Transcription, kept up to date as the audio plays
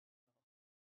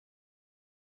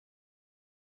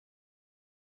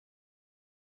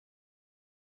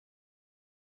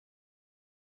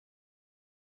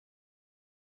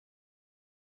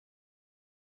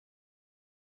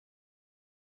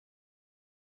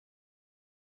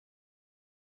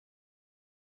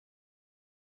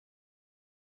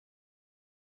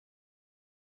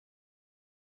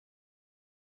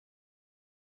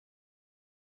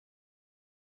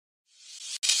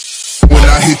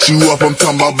I hit you up, I'm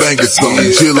talking about banging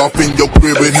something. Chill off in your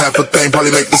crib with half a thing,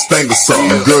 probably make this thing or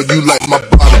something. Girl, you like my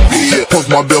body, post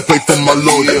my bill, pay for my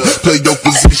lawyer. Play your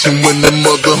position when them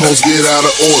other hoes get out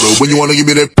of order. When you wanna give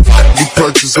me that, you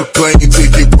purchase a plane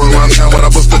ticket. Run around town when I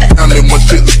bust it down, then one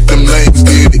shit like them lanes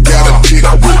did. It got a dick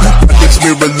with I get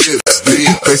mirror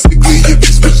lipstick. Basically, if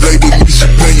this bitch lay with me, she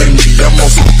paying me. I'm on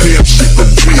some pimp shit for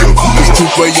real. This 2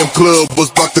 a.m. club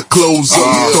was about to close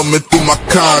up. Coming through my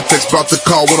contacts, about to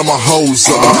call one of my hoes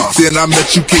up. Then I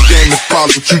met you, kick game and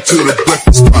followed you to the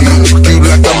breakfast spot. Fuck you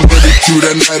like I'm ready to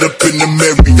that night up in the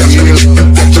Marriott. You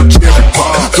got your cherry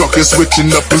pop. Talking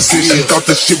switching up position, thought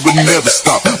this shit would never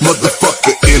stop.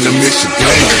 Motherfucker, intermission.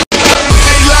 Hey.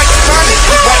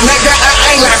 Nigga, I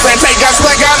ain't laughing. Take a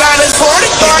swig out of this 40.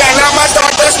 Then I'ma start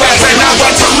this passing. I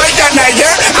want to make a nigga.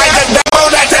 I can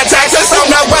double that to taxes. So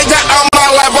no way that on my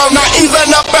level, not even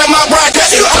up in my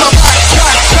bracket.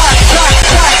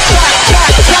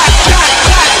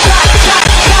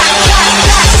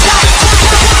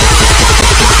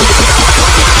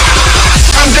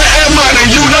 I'm getting money.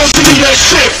 You don't see that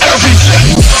shit every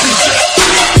day.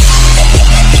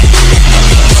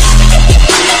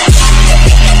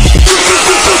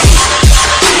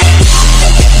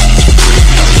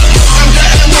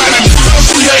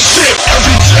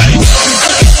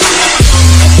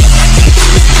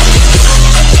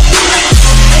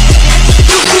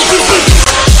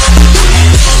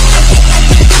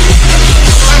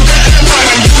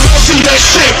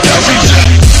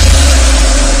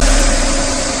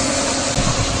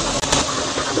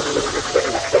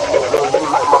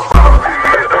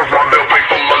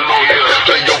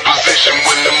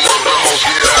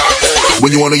 When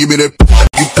you wanna give me that,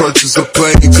 you purchase a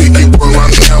plane ticket. Run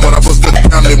around town when I bust it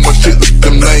down, then one shit like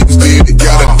them lanes did. It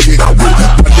got a dick with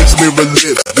I think mirror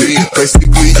lipstick.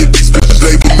 Basically, if these bitches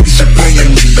lay with me, she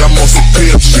paying me. I'm on some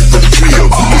pimp shit for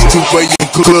real. This 2 a.m.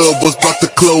 club was about to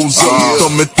close up.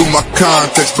 Thumbing through my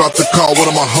contacts, about to call one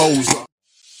of my hoes up.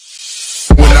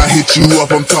 When I hit you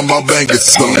up, I'm talking about banging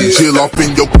something. Chill off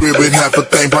in your crib with half a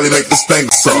thing, probably make this thing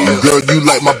or something. Girl, you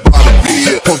like my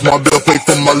body, post my bill, pay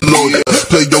for my lawyer.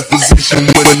 Play your position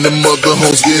when them other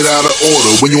hoes get out of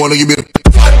order. When you wanna give me the,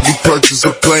 you purchase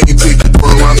a plane ticket.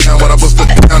 Run around town when I bust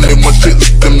it down, then one shit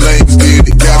like them lanes did.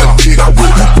 It got a dick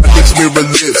with I think mirror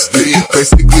lipstick.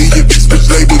 Basically, if this bitch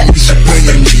lay with me, she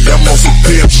paying me. I'm on some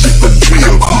pimp shit for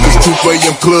real. This 2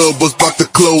 a.m. club was about to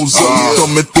close up.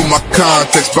 Coming through my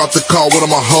contacts, about to call one of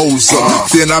my hoes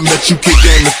up. Then I met you, kick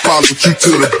game and followed you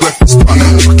to the breakfast spot.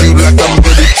 Fuck you like I'm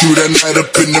ready to that night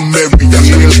up in the Marriott.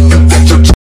 You got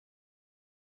your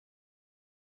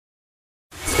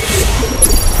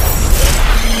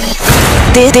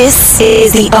This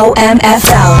is the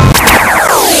OMFL.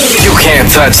 You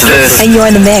can't touch this. And you're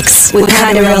in the mix with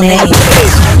Kinda Real Nate.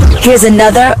 Here's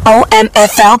another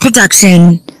OMFL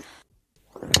production.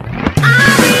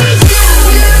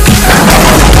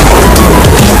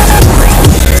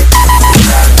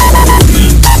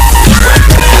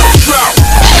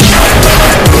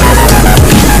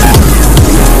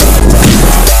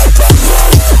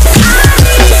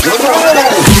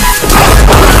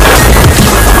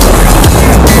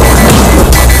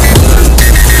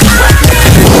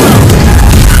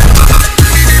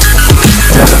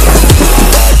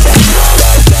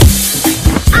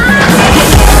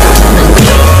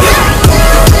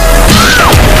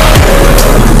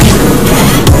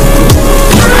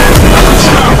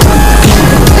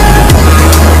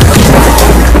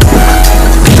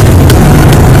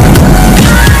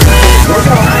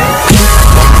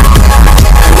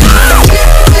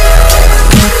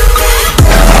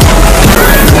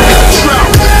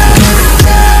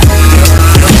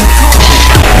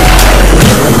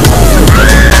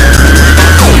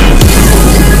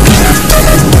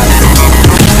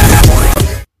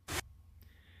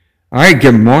 All right,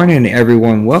 good morning,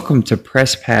 everyone. Welcome to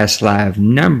Press Pass Live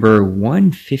number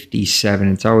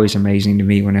 157. It's always amazing to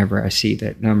me whenever I see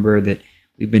that number, that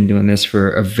we've been doing this for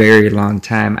a very long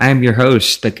time. I'm your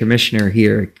host, the commissioner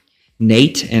here,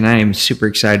 Nate, and I am super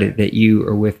excited that you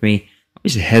are with me. I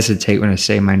always hesitate when I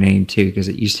say my name, too, because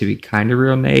it used to be Kinda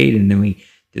Real Nate, and then we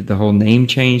did the whole name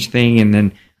change thing, and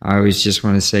then I always just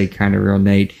want to say Kinda Real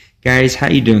Nate. Guys, how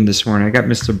you doing this morning? I got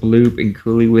Mr. Bloop and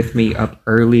Cooley with me up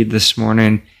early this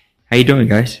morning. How you doing,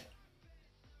 guys?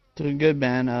 Doing good,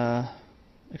 man.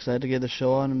 Excited to get the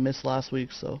show on. I missed last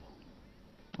week, so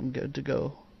I'm good to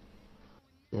go.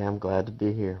 Yeah, I'm glad to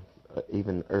be here,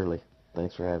 even early.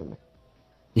 Thanks for having me.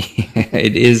 Yeah,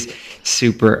 it is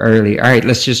super early. All right,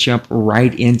 let's just jump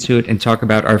right into it and talk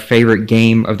about our favorite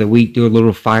game of the week. Do a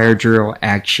little fire drill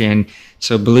action.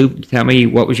 So, Bloop, tell me,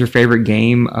 what was your favorite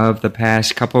game of the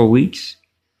past couple of weeks?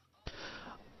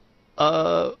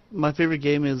 My favorite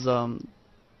game is there's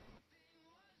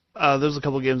a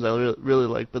couple games I really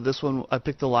like, but this one I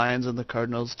picked the Lions and the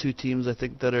Cardinals, two teams I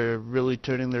think that are really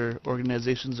turning their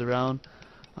organizations around.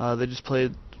 They just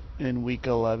played in week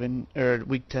 11 or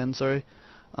week 10, sorry.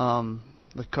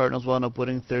 The Cardinals wound up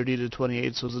winning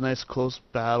 30-28, so it was a nice close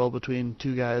battle between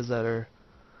two guys that are,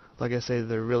 like I say,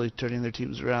 they're really turning their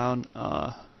teams around.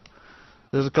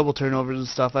 There's a couple turnovers and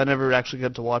stuff. I never actually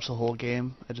got to watch the whole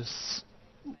game.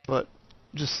 But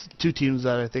just two teams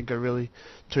that I think are really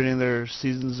turning their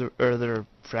seasons or their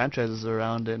franchises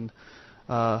around, and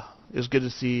it was good to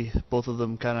see both of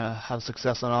them kind of have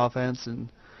success on offense and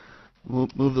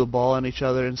move the ball on each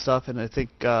other and stuff. And I think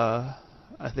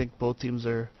both teams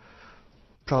are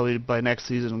probably by next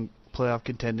season playoff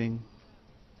contending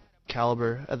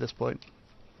caliber at this point.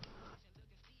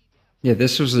 Yeah,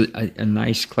 this was a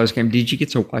nice close game. Did you get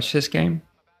to watch this game?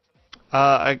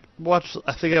 I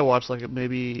think I watched like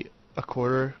maybe a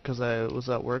quarter because I was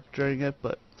at work during it,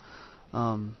 but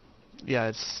um,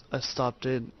 yeah, I stopped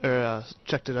in or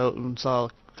checked it out and saw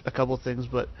a couple things,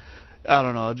 but I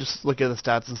don't know. Just look at the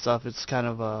stats and stuff. It's kind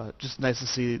of just nice to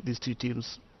see these two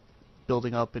teams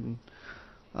building up and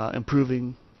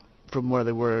improving from where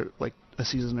they were like a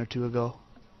season or two ago.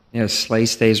 Yeah, Slay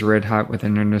stays red hot with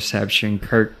an interception.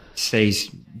 Kirk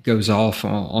goes off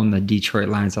on the Detroit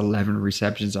Lions, 11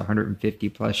 receptions, 150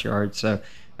 plus yards. So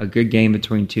a good game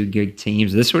between two good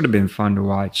teams. This would have been fun to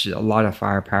watch. A lot of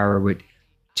firepower with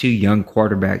two young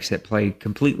quarterbacks that play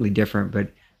completely different,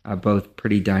 but both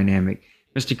pretty dynamic.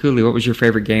 Mr. Cooley, what was your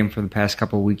favorite game from the past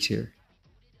couple of weeks here?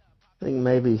 I think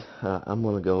maybe I'm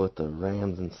going to go with the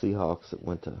Rams and Seahawks that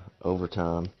went to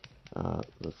overtime.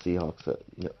 The Seahawks,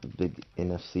 big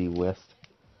NFC West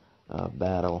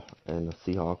battle, and the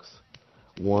Seahawks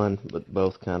won, but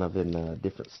both kind of in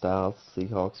different styles.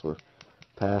 Seahawks were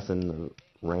passing, the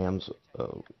Rams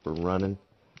were running,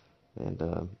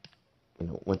 and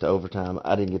went to overtime.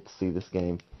 I didn't get to see this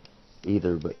game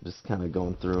either, but just kind of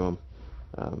going through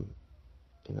them,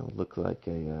 looked like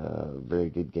a very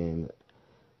good game.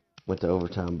 Went to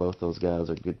overtime. Both those guys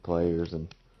are good players and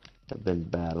have been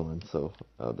battling. So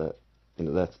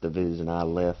that's the division I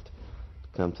left to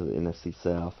come to the NFC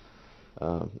South.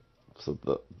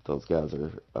 Those guys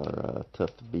are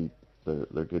tough to beat.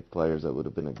 They're good players. That would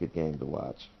have been a good game to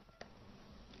watch.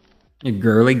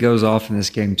 Gurley goes off in this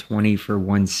game 20 for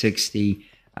 160.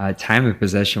 Time of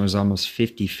possession was almost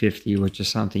 50-50, which is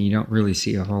something you don't really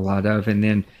see a whole lot of. And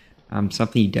then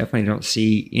something you definitely don't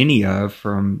see any of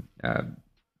from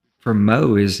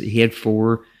Mo is he had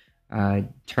 4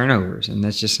 turnovers, and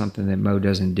that's just something that Mo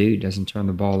doesn't do. Doesn't turn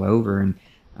the ball over, and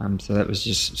so that was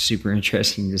just super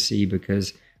interesting to see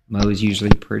because Mo is usually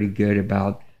pretty good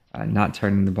about not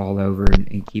turning the ball over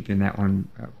and keeping that one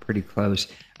pretty close.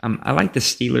 I like the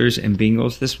Steelers and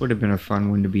Bengals. This would have been a fun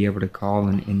one to be able to call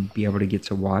and be able to get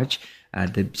to watch.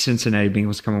 The Cincinnati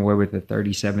Bengals come away with a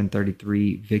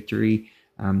 37-33 victory.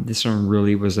 This one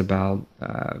really was about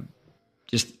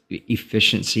just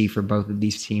efficiency for both of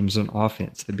these teams on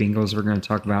offense. The Bengals, we're going to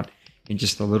talk about in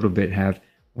just a little bit, have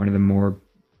one of the more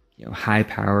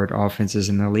high-powered offenses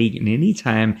in the league. And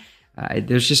anytime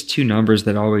there's just two numbers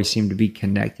that always seem to be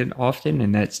connected often,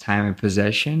 and that's time of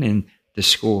possession and the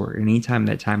score. Anytime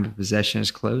that time of possession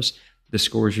is close, the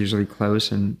score is usually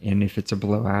close, and if it's a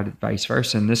blowout, vice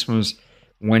versa. And this one was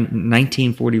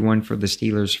 1941 for the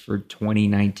Steelers for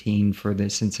 2019 for the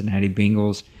Cincinnati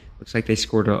Bengals. Looks like they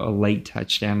scored a late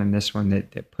touchdown in this one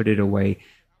that put it away.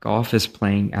 Goff is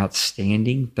playing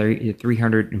outstanding,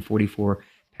 344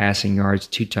 passing yards,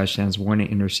 2 touchdowns, 1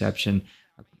 interception,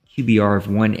 QBR of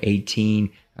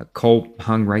 118. Colt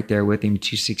hung right there with him,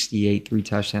 268, 3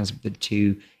 touchdowns with the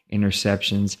 2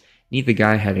 interceptions. Neither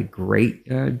guy had a great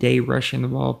day rushing the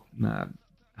ball.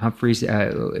 Humphreys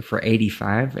for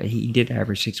 85. He did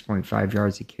average 6.5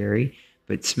 yards a carry.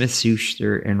 But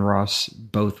Smith-Schuster and Ross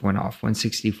both went off.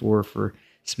 164 for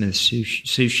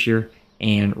Smith-Schuster,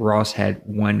 and Ross had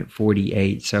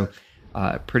 148. So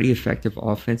pretty effective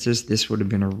offenses. This would have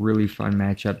been a really fun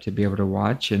matchup to be able to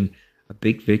watch, and a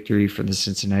big victory for the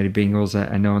Cincinnati Bengals.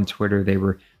 I know on Twitter they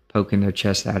were poking their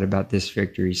chest out about this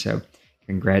victory, so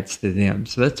congrats to them.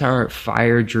 So that's our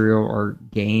fire drill, or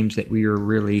games that we were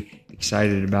really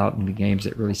excited about and the games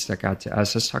that really stuck out to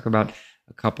us. Let's talk about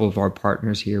a couple of our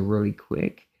partners here really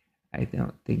quick. I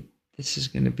don't think this is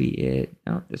going to be it.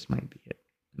 No, this might be it.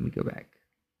 Let me go back.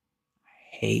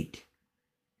 I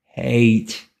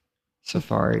hate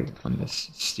Safari on this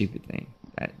stupid thing.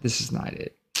 This is not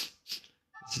it.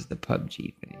 This is the PUBG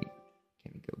thing.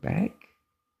 Can we go back?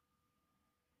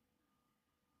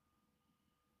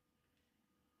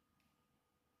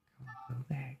 Go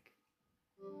back.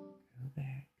 Go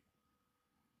back.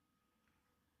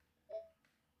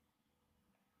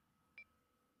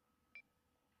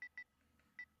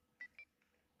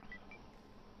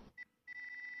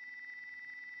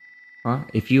 Well,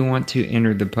 if you want to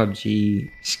enter the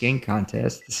PUBG skin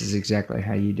contest, this is exactly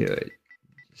how you do it.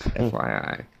 Just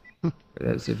FYI, for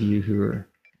those of you who are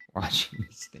watching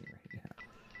this thing right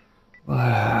now.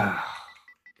 Wow.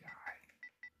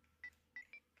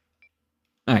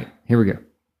 All right, here we go.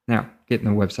 Now, getting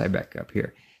the website back up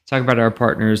here. Talk about our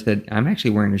partners that I'm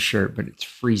actually wearing a shirt, but it's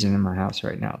freezing in my house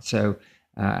right now. So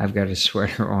I've got a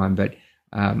sweater on. But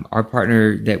our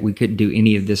partner that we couldn't do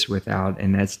any of this without,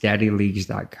 and that's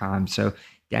daddyleagues.com. So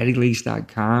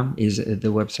daddyleagues.com is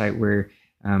the website where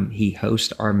he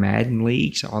hosts our Madden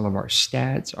leagues, all of our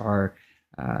stats, our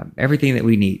everything that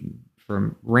we need,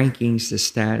 from rankings to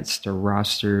stats to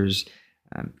rosters.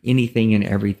 Anything and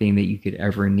everything that you could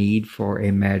ever need for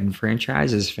a Madden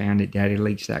franchise is found at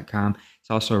daddyleagues.com.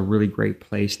 It's also a really great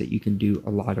place that you can do a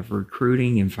lot of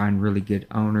recruiting and find really good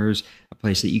owners, a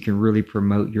place that you can really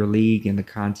promote your league and the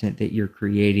content that you're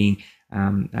creating.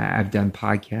 I've done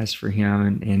podcasts for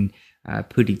him, and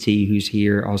Pooty T, who's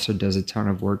here, also does a ton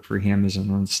of work for him, is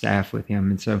on staff with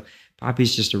him. And so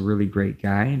Poppy's just a really great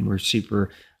guy, and we're super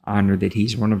honored that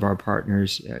he's one of our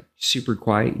partners. Super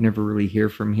quiet. You never really hear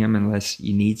from him unless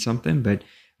you need something, but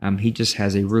he just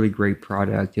has a really great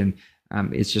product, and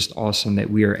it's just awesome that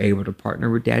we are able to partner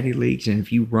with Daddy Leagues. And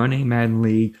if you run a Madden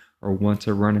League or want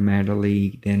to run a Madden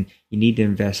League, then you need to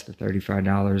invest the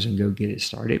 $35 and go get it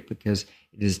started, because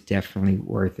it is definitely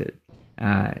worth it.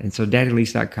 And so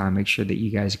daddyleagues.com, make sure that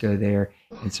you guys go there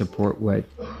and support what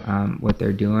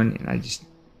they're doing. And I just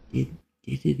did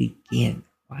it again.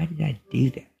 Why did I do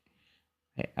that?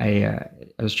 I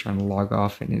was trying to log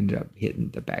off and ended up hitting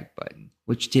the back button,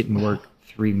 which didn't work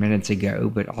 3 minutes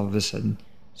ago, but all of a sudden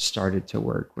started to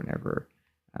work whenever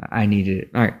I needed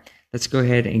it. All right, let's go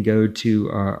ahead and go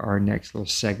to our next little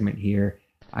segment here.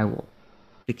 I will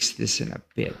fix this in a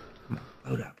bit. Come on,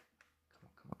 load up.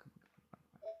 Come on.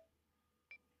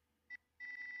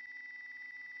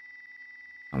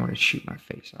 I want to shoot my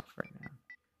face off right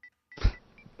now.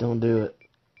 Don't do it.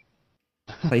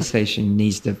 PlayStation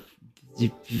needs to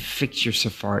fix your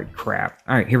Safari crap.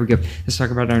 All right, here we go. Let's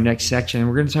talk about our next section.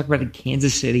 We're going to talk about the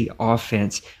Kansas City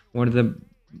offense. One of the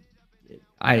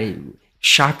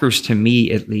shockers to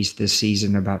me, at least this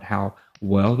season, about how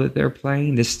well that they're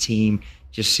playing. This team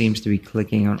just seems to be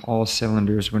clicking on all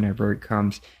cylinders whenever it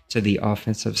comes to the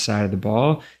offensive side of the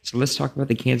ball. So let's talk about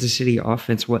the Kansas City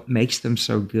offense. What makes them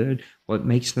so good? What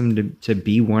makes them to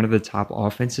be one of the top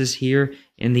offenses here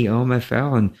in the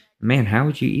OMFL? And man, how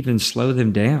would you even slow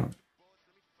them down?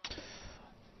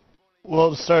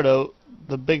 Well, to start out,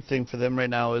 the big thing for them right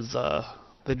now is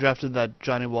they drafted that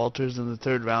Johnny Walters in the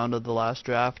third round of the last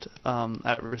draft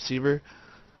at receiver.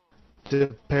 To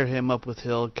pair him up with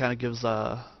Hill kind of gives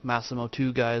Massimo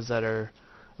two guys that are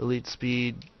elite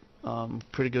speed,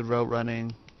 pretty good route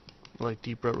running, like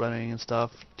deep route running and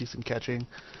stuff, decent catching.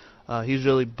 He's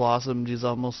really blossomed. He's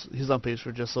on pace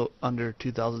for just under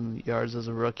 2,000 yards as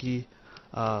a rookie.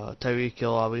 Tyreek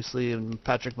Hill, obviously, and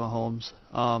Patrick Mahomes.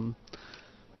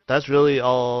 That's really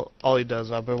all he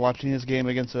does. I've been watching his game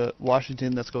against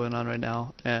Washington that's going on right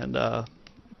now, and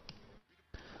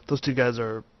those two guys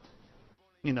are,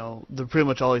 they're pretty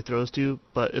much all he throws to,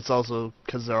 but it's also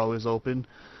because they're always open,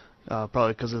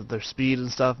 probably because of their speed and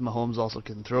stuff. Mahomes also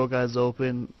can throw guys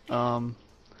open. And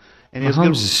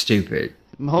Mahomes is stupid.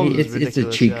 Mahomes is ridiculous. It's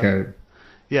a cheat code.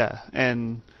 Yeah,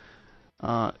 and,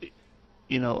 I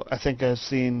think I've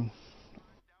seen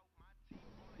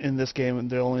in this game, and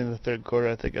they're only in the third quarter,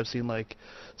 I think I've seen like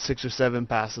 6 or 7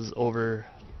 passes over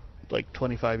like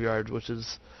 25 yards, which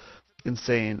is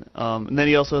insane. And then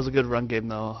he also has a good run game,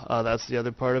 though. That's the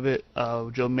other part of it.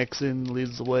 Joe Mixon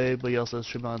leads the way, but he also has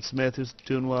Trevon Smith, who's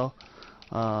doing well.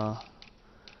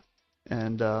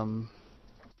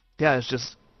 It's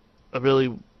just a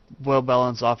really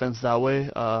well-balanced offense that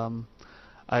way.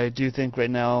 I do think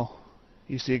right now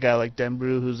you see a guy like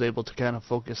Denbrew who's able to kind of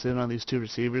focus in on these two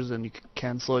receivers, and you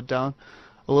can slow it down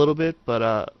a little bit.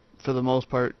 But for the most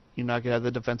part, you're not going to have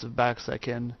the defensive backs that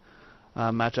can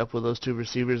match up with those two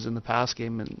receivers in the pass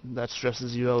game, and that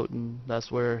stresses you out, and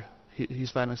that's where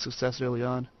he's finding success early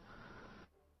on.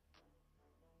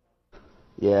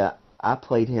 Yeah, I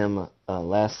played him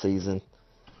last season,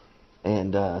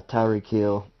 and Tyreek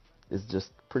Hill is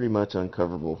just pretty much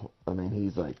uncoverable. I mean,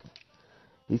 he's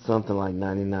something like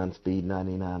 99 speed,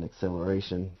 99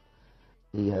 acceleration.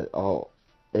 He had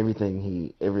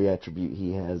every attribute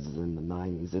he has is in the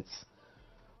 90s. It's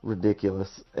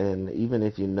ridiculous. And even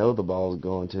if you know the ball is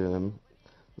going to him,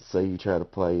 say you try to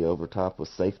play over top with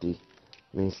safety,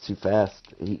 I mean, he's too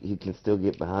fast. He can still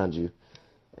get behind you.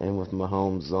 And with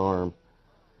Mahomes' arm,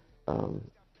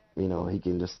 he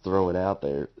can just throw it out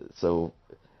there. So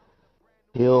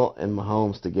Hill and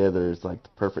Mahomes together is like the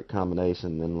perfect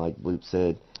combination. And like Bloop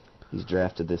said, he's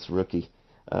drafted this rookie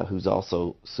who's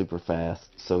also super fast,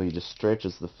 so he just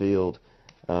stretches the field,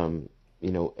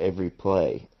 every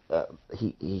play.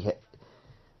 He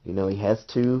has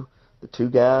the two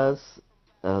guys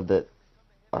that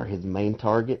are his main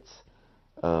targets.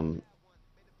 Um,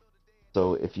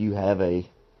 so if you have a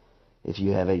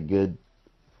good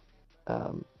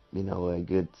a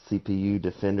good CPU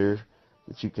defender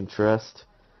that you can trust,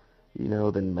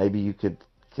 then maybe you can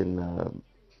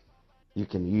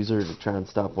use her to try and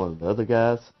stop one of the other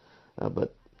guys.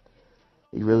 But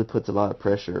he really puts a lot of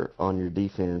pressure on your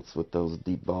defense with those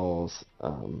deep balls.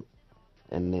 And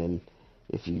then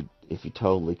if you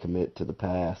totally commit to the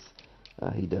pass,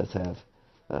 he does have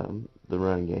the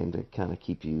running game to kind of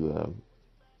keep you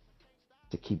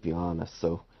honest.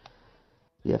 So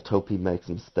you have to hope he makes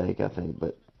a mistake, I think.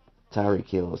 But Tyreek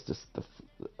Hill is just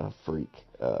a freak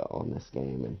on this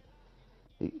game, and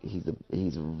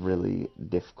he's really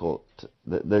difficult.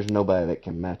 There's nobody that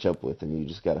can match up with him. You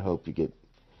just got to hope you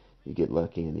get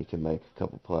lucky and you can make a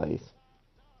couple plays.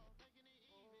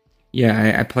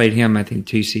 Yeah, I played him, I think,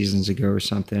 2 seasons ago or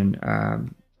something,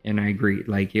 and I agree.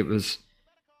 Like, Patrick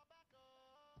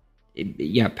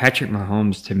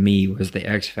Mahomes to me was the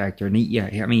X factor. And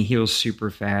he was super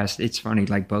fast. It's funny,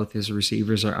 like both his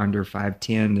receivers are under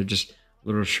 5'10". They're just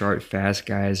little short, fast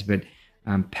guys. But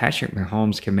Patrick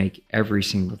Mahomes can make every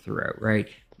single throw, right?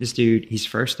 This dude, he's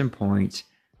first in points,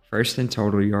 first in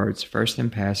total yards, first in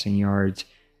passing yards,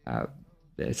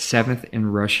 7th in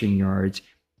rushing yards.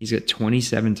 He's got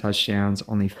 27 touchdowns,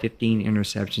 only 15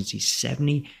 interceptions. He's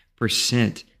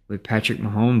 70% with Patrick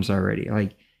Mahomes already.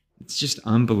 Like, it's just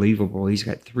unbelievable. He's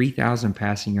got 3,000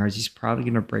 passing yards. He's probably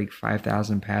going to break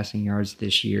 5,000 passing yards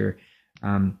this year.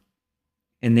 And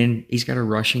then he's got a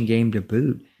rushing game to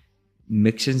boot.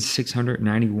 Mixon's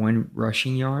 691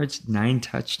 rushing yards, 9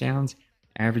 touchdowns,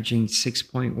 averaging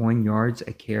 6.1 yards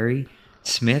a carry.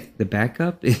 Smith, the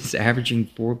backup, is averaging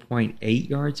 4.8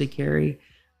 yards a carry.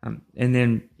 And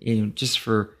then, just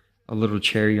for a little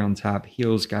cherry on top,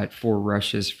 Hill's got 4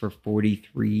 rushes for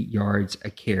 43 yards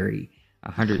a carry,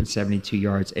 172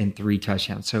 yards, and 3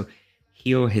 touchdowns. So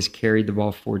Hill has carried the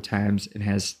ball 4 times and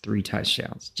has 3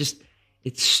 touchdowns.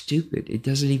 It's stupid. It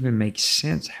doesn't even make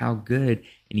sense how good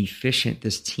and efficient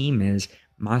this team is.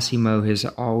 Massimo has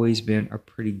always been a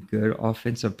pretty good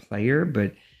offensive player,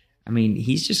 but,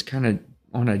 he's just kind of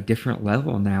on a different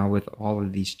level now with all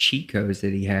of these cheat codes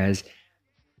that he has.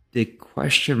 The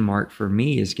question mark for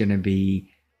me is going to be,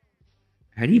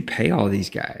 how do you pay all these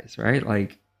guys, right?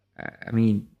 Like,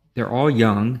 they're all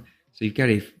young, so you've got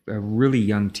a really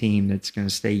young team that's going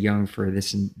to stay young for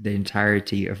the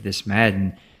entirety of this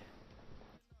Madden.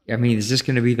 Is this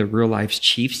going to be the real life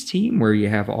Chiefs team where you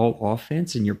have all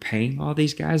offense and you're paying all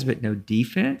these guys but no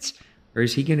defense? Or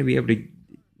is he going to be able to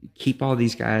keep all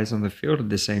these guys on the field at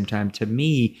the same time? To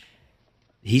me,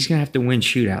 he's going to have to win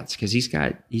shootouts because he's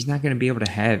not going to be able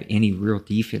to have any real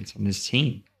defense on this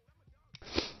team.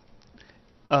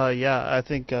 I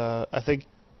think as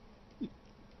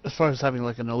far as having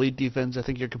like an elite defense, I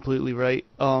think you're completely right.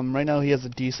 Right now he has a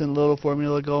decent little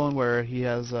formula going where he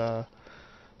has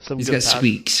some. He's good got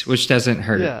squeaks, which doesn't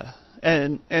hurt. Yeah,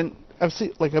 and I've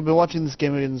been watching this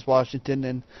game against Washington,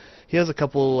 and he has a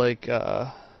couple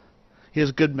he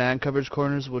has good man coverage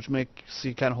corners, which makes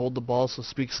you kind of hold the ball so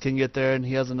Speaks can get there, and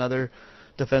he has another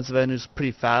defensive end who's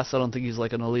pretty fast. I don't think he's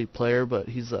like an elite player, but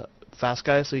he's a fast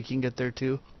guy, so he can get there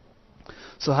too.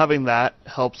 So having that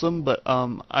helps him, but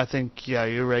I think,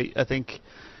 you're right. I think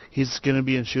he's going to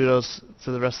be in shootouts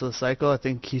for the rest of the cycle. I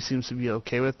think he seems to be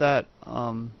okay with that.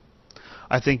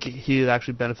 I think he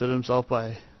actually benefited himself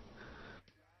by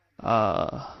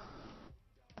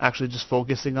actually just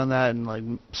focusing on that and like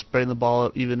spreading the ball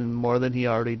out even more than he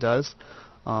already does.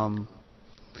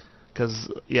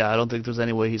 Because, I don't think there's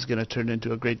any way he's going to turn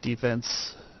into a great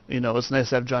defense. It's nice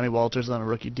to have Johnny Walters on a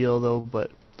rookie deal, though,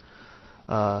 but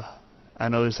I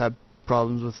know he's had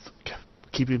problems with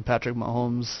keeping Patrick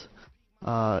Mahomes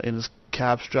in his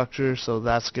cap structure, so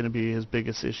that's going to be his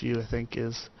biggest issue, I think,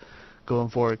 is going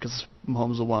forward, because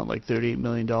Mahomes will want like $38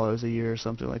 million a year or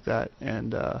something like that,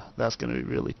 and that's going to be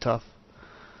really tough.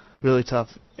 Really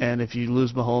tough. And if you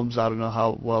lose Mahomes, I don't know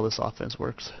how well this offense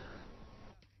works.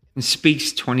 It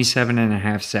Speaks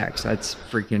 27.5 sacks. I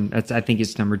think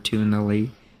it's number 2 in the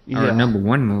league, or number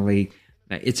 1 in the league.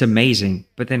 It's amazing.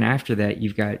 But then after that,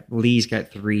 you've got Lee's got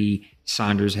 3,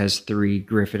 Saunders has 3,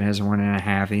 Griffin has 1.5,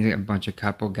 and he's got a bunch of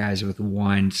couple guys with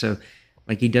 1. So,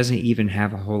 he doesn't even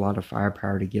have a whole lot of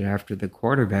firepower to get after the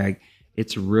quarterback.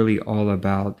 It's really all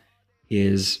about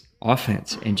his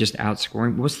offense and just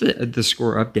outscoring. What's the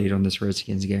score update on this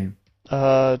Redskins game?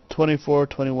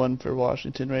 24-21 for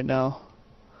Washington right now.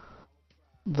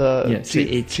 The Yeah, so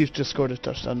Chiefs just scored a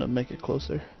touchdown to make it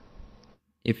closer.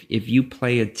 if you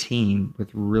play a team with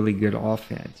really good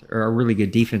offense or a really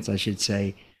good defense, I should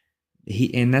say,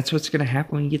 and that's what's going to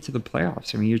happen when you get to the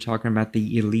playoffs. I mean, you're talking about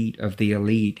the elite of the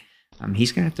elite.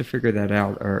 He's going to have to figure that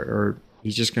out, or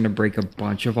he's just going to break a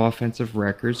bunch of offensive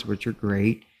records, which are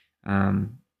great.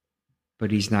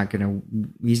 But he's not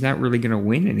really going to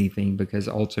win anything because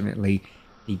ultimately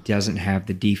he doesn't have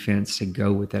the defense to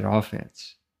go with that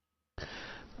offense.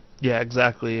 Yeah,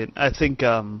 exactly. And I think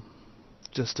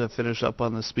just to finish up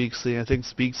on the Speaks thing, I think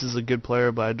Speaks is a good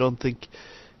player, but I don't think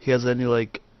he has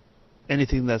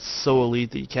anything that's so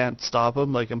elite that you can't stop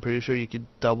him. Like, I'm pretty sure you could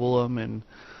double him and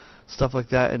stuff like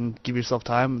that and give yourself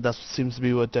time. That seems to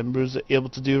be what Denver's able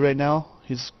to do right now.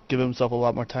 He's given himself a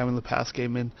lot more time in the pass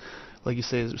game, and like you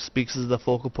say, Speaks is the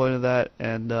focal point of that,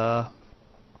 and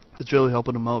it's really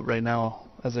helping him out right now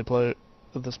as they play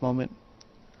at this moment.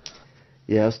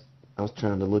 Yeah, I was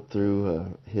trying to look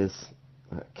through his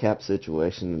cap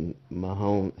situation.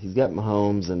 And he's got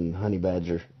Mahomes and Honey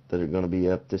Badger that are going to be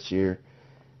up this year.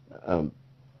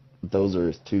 Those are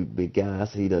his two big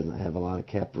guys. He doesn't have a lot of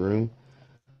cap room.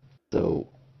 So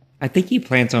I think he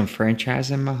plans on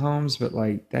franchising Mahomes, but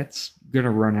that's going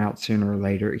to run out sooner or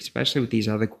later, especially with these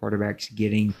other quarterbacks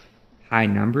getting high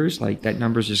numbers. Like, that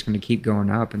number's just going to keep going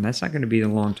up, and that's not going to be the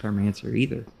long-term answer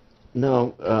either.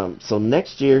 No, so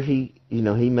next year he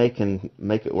can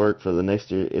make it work for the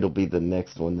next year. It'll be the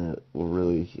next one that will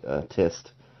really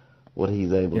test what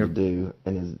he's able to do,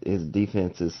 and his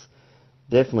defense is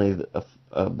definitely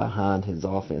behind his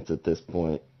offense at this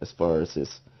point as far as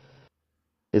his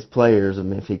players. I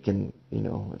mean, if he can,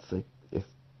 if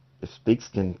Speaks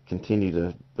can continue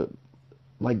to, but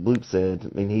like Bloop said,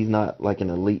 I mean, he's not like an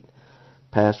elite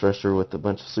pass rusher with a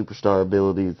bunch of superstar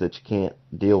abilities that you can't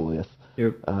deal with.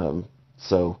 Yep.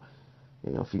 So,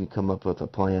 if you can come up with a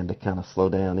plan to kind of slow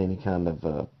down any kind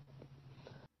of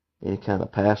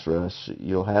pass rush,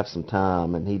 you'll have some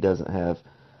time. And he doesn't have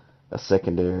a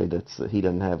secondary he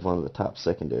doesn't have one of the top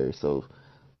secondaries. So,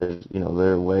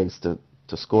 there are ways to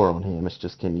score on him. It's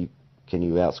just can you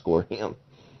outscore him?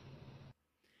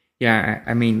 Yeah,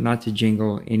 I mean, not to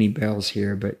jingle any bells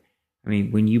here, but I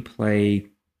mean, when you play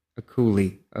a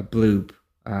Cooley, a Bloop,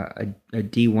 a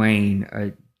D Wayne,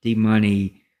 a D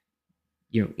Money,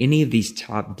 any of these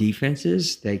top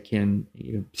defenses that can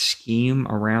scheme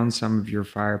around some of your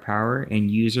firepower and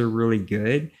use are really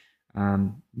good,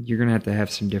 you're going to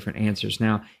have some different answers.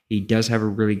 Now, he does have a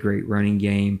really great running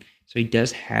game, so he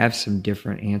does have some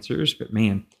different answers, but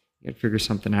man, you got to figure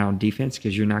something out on defense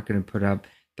because you're not going to put up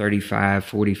 35,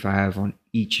 45 on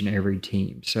each and every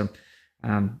team. So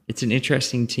it's an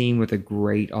interesting team with a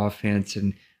great offense,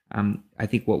 and I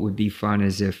think what would be fun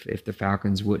is if the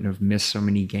Falcons wouldn't have missed so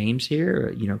many games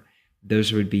here.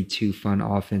 Those would be two fun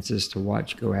offenses to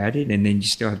watch go at it. And then you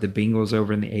still have the Bengals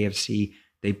over in the AFC.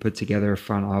 They put together a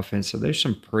fun offense. So there's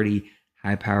some pretty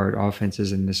high-powered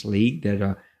offenses in this league that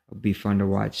will be fun to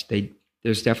watch.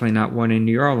 There's definitely not one in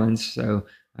New Orleans, so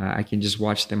I can just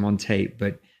watch them on tape.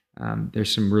 But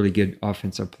there's some really good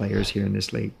offensive players here in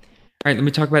this league. All right, let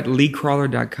me talk about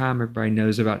leaguecrawler.com. Everybody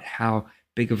knows about how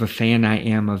big of a fan I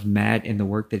am of Matt and the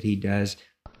work that he does.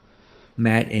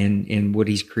 Matt and what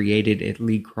he's created at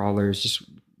League Crawler is just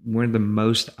one of the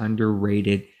most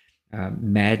underrated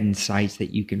Madden sites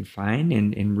that you can find,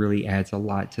 and really adds a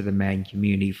lot to the Madden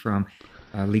community, from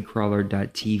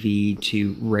leaguecrawler.tv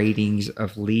to ratings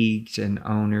of leagues and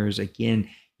owners. Again,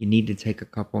 you need to take a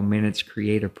couple of minutes,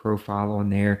 create a profile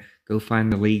on there, go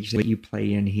find the leagues that you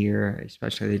play in here,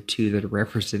 especially the two that are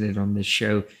represented on this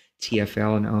show,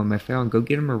 TFL and OMFL, and go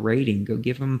get them a rating. Go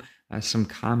give them some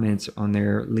comments on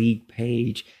their league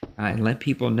page and let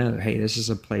people know, hey, this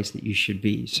is a place that you should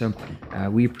be. So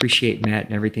we appreciate Matt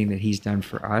and everything that he's done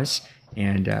for us,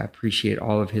 and appreciate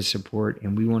all of his support,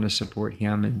 and we want to support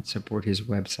him and support his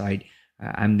website.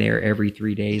 I'm there every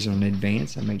 3 days on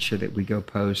advance. I make sure that we go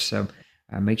post. So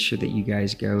make sure that you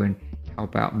guys go and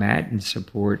help out Matt and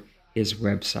support his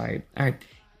website. All right.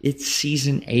 It's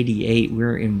season 88.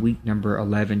 We're in week number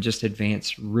 11, just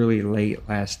advanced really late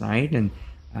last night. And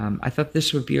I thought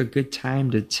this would be a good time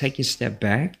to take a step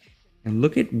back and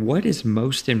look at what is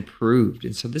most improved.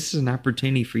 And so this is an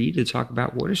opportunity for you to talk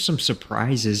about what are some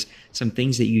surprises, some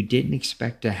things that you didn't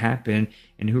expect to happen,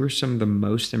 and who are some of the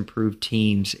most improved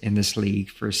teams in this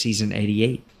league for season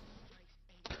 88.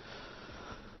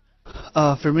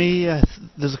 For me,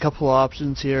 there's a couple of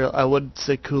options here. I would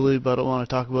say Cooley, but I don't want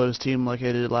to talk about his team like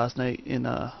I did last night in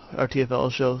our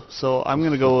TFL show. So I'm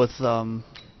going to go with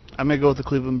I'm gonna go with the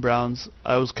Cleveland Browns.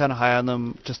 I was kind of high on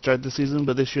them to start the season,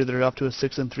 but this year they're off to a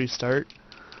 6-3 start.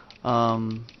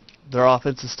 Um, their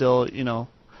offense is still,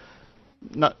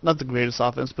 not the greatest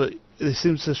offense, but it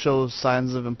seems to show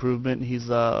signs of improvement. He's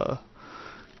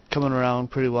coming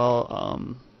around pretty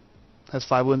well. Has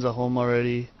 5 wins at home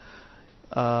already.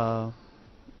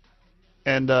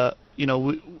 And I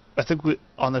think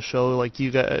on the show, like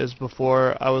you guys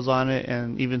before I was on it,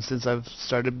 and even since I've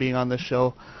started being on this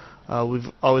show,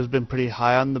 we've always been pretty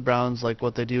high on the Browns, like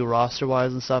what they do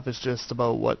roster-wise and stuff. It's just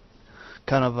about what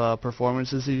kind of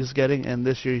performances he's getting, and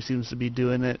this year he seems to be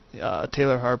doing it.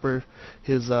 Taylor Harper,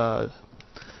 his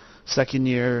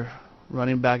second-year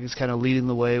running back, is kind of leading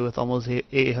the way with almost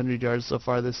 800 yards so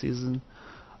far this season.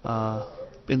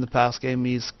 In the past game,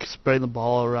 he's spreading the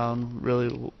ball around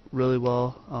really, really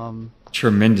well.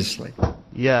 Tremendously.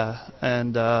 Yeah,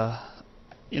 and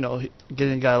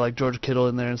getting a guy like George Kittle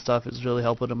in there and stuff is really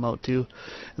helping him out too.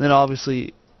 And then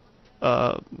obviously,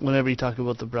 whenever you talk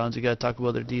about the Browns, you got to talk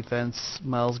about their defense.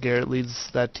 Myles Garrett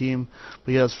leads that team,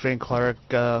 but he has Frank Clark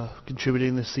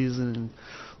contributing this season, and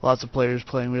lots of players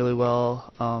playing really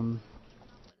well.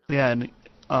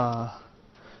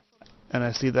 And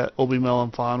I see that Obi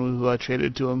Melifonwu, who I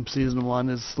traded to him season 1,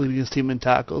 is leading his team in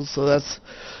tackles. So that's,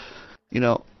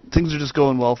 things are just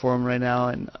going well for him right now.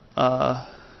 And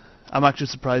I'm actually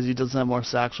surprised he doesn't have more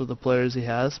sacks with the players he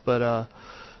has. But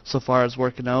so far it's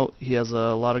working out. He has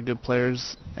a lot of good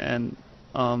players. And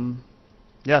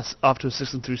yes, off to a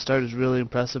 6-3 start is really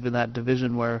impressive in that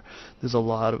division where there's a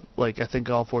lot of, I think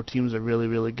all 4 teams are really,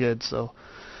 really good. So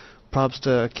props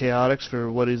to Chaotix for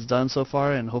what he's done so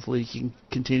far, and hopefully he can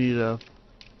continue to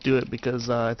do it because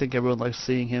I think everyone likes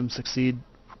seeing him succeed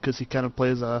because he kind of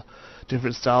plays a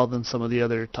different style than some of the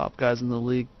other top guys in the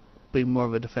league, being more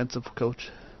of a defensive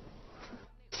coach.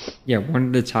 Yeah, one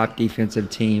of the top defensive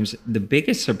teams. The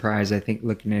biggest surprise, I think,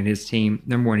 looking at his team,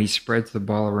 number one, he spreads the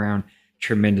ball around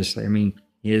tremendously. I mean,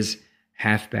 his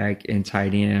halfback and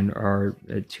tight end are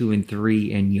 2 and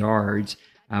 3 in yards.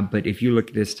 But if you look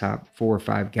at his top 4 or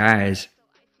 5 guys,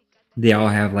 they all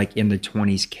have in the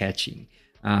 20s catching.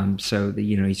 So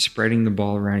he's spreading the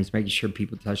ball around. He's making sure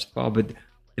people touch the ball. But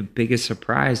the biggest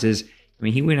surprise is,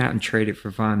 he went out and traded for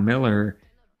Von Miller,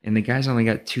 and the guy's only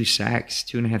got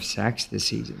 2.5 sacks this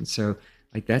season. So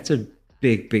that's a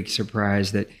big, big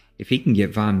surprise that if he can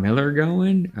get Von Miller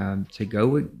going to go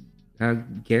with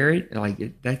Garrett,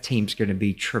 that team's going to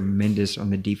be tremendous on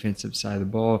the defensive side of the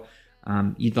ball.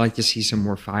 You'd like to see some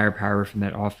more firepower from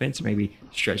that offense, maybe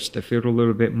stretch the field a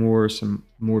little bit more, some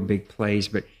more big plays,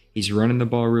 but he's running the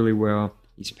ball really well.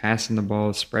 He's passing the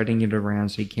ball, spreading it around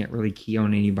so he can't really key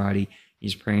on anybody.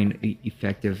 He's playing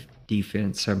effective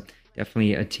defense. So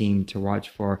definitely a team to watch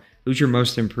for. Who's your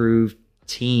most improved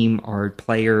team or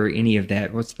player, any of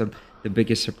that? What's the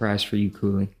biggest surprise for you,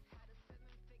 Cooley?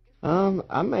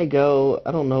 I may go,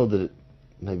 I don't know that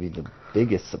maybe the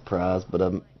biggest surprise, but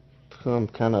I'm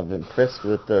kind of impressed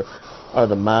with are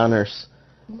the Miners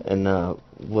and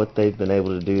what they've been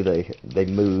able to do. They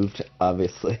moved,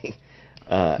 obviously,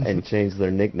 and changed their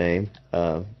nickname.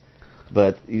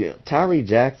 But Tyree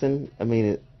Jackson,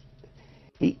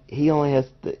 he only has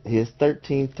his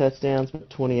 13 touchdowns but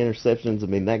 20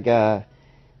 interceptions. That guy,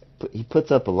 he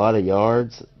puts up a lot of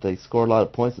yards. They score a lot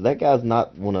of points. That guy's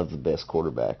not one of the best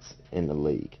quarterbacks in the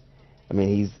league.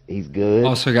 He's good.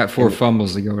 Also got 4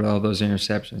 fumbles to go with all those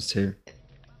interceptions too.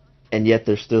 And yet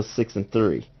they're still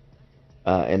 6-3,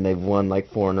 and they've won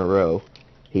 4 in a row.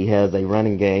 He has a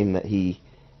running game that he,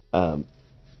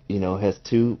 has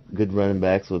 2 good running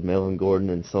backs with Melvin Gordon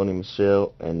and Sony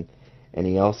Michel, and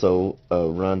he also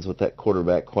runs with that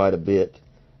quarterback quite a bit,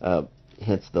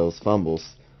 hence those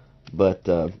fumbles. But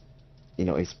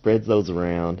he spreads those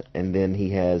around, and then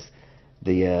he has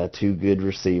the 2 good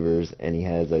receivers, and he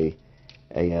has a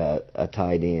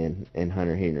tight end in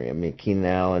Hunter Henry. Keenan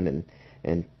Allen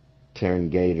and Taron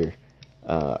Gator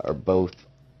are both,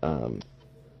 I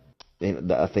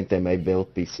think they may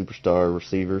both be superstar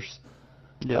receivers.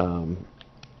 Yeah.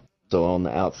 So on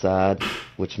the outside,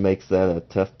 which makes that a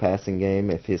tough passing game.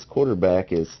 If his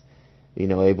quarterback is,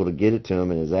 able to get it to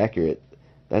him and is accurate,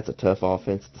 that's a tough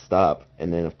offense to stop.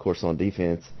 And then, of course, on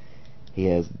defense, he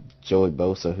has Joey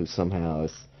Bosa, who somehow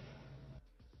is,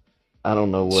 I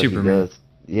don't know what Superman. he does.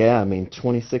 Yeah,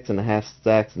 26.5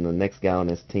 sacks, and the next guy on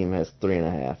his team has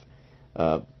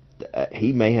 3.5.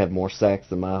 He may have more sacks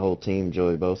than my whole team,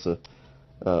 Joey Bosa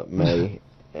may,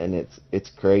 and it's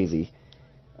crazy.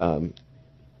 And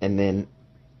then,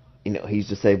 he's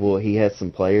just able. He has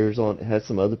some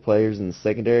other players in the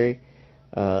secondary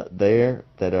there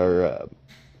that are,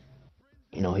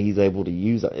 he's able to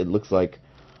use. It looks like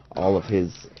all of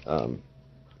his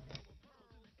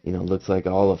looks like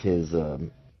all of his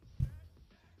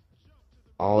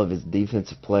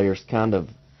defensive players kind of.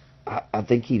 I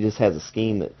think he just has a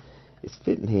scheme that is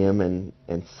fitting him, and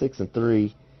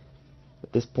 6-3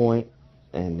 at this point,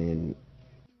 and then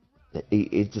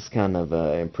it's just kind of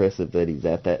impressive that he's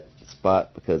at that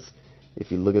spot, because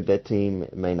if you look at that team,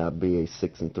 it may not be a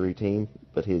 6-3 team,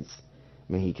 but he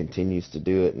continues to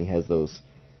do it, and he has those.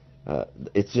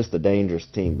 It's just a dangerous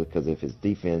team because if his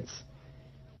defense,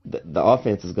 the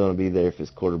offense is going to be there if his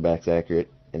quarterback's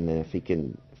accurate, and then if he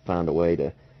can find a way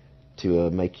to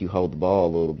make you hold the ball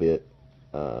a little bit,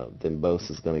 then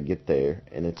Bosa's going to get there,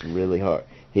 and it's really hard.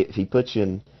 If he puts you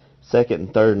in second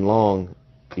and third and long,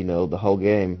 the whole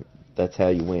game, that's how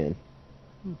you win.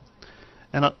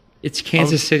 And it's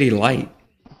Kansas City light.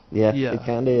 Yeah, it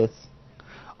kind of is.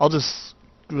 I'll just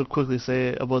real quickly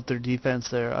say about their defense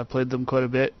there. I played them quite a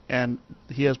bit, and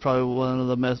he has probably one of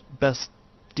the best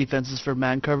defenses for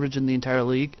man coverage in the entire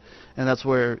league, and that's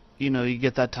where you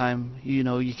get that time.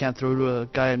 You can't throw to a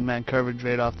guy in man coverage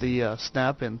right off the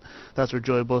snap, and that's where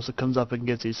Joey Bosa comes up and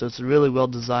gets you. So it's a really well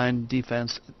designed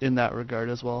defense in that regard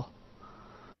as well.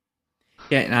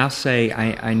 Yeah, and I'll say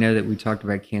I know that we talked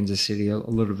about Kansas City a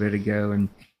little bit ago, and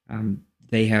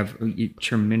they have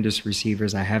tremendous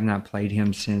receivers. I have not played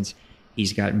him since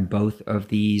he's gotten both of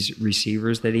these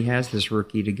receivers that he has, this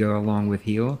rookie to go along with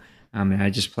Hill. And I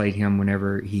just played him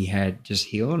whenever he had just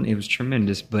Hill, and it was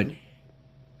tremendous. But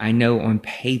I know on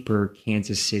paper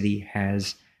Kansas City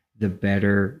has the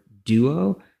better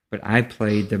duo, but I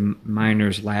played the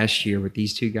minors last year with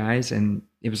these two guys, and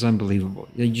it was unbelievable.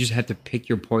 You just have to pick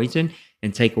your poison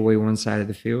and take away one side of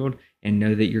the field and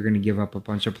know that you're going to give up a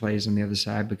bunch of plays on the other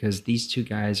side, because these two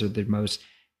guys are the most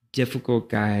difficult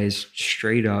guys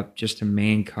straight up just to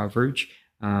man coverage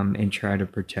and try to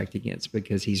protect against,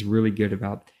 because he's really good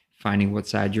about finding what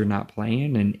side you're not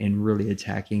playing and really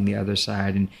attacking the other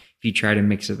side. And if you try to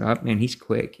mix it up, man, he's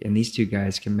quick. And these two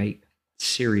guys can make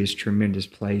serious, tremendous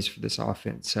plays for this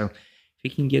offense. So if he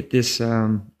can get this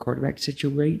quarterback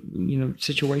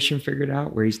situation figured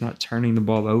out where he's not turning the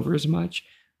ball over as much,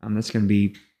 that's going to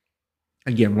be,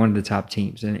 again, one of the top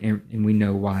teams. And we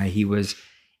know why. He was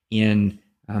in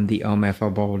the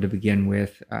OMFL Bowl to begin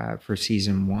with for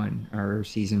season 1 or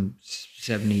season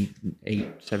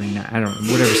 78, 79. I don't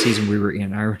know, whatever season we were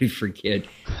in. I already forget.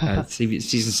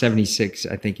 Season 76,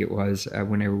 I think it was,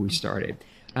 whenever we started.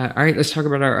 All right, let's talk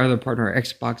about our other partner, our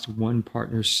Xbox One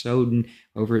partner, Soden,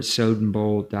 over at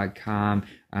SodenBowl.com.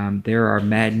 There are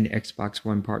Madden Xbox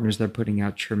One partners that are putting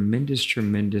out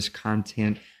tremendous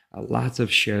content, lots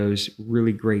of shows,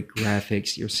 really great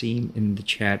graphics. You'll see them in the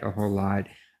chat a whole lot.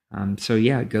 So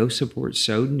yeah, go support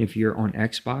Soden. If you're on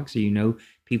Xbox or you know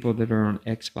people that are on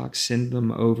Xbox, send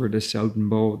them over to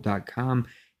SodenBowl.com.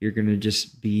 You're going to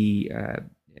just be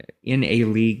in a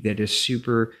league that is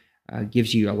super,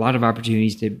 gives you a lot of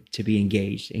opportunities to be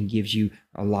engaged and gives you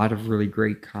a lot of really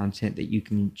great content that you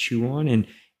can chew on. And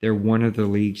they're one of the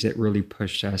leagues that really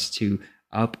pushed us to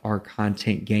up our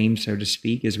content game, so to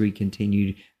speak, as we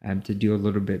continue to do a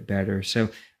little bit better. So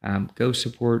go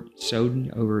support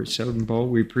Soden over at Soden Bowl.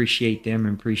 We appreciate them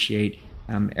and appreciate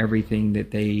everything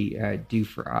that they do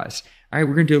for us. All right,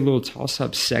 we're going to do a little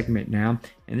toss-up segment now,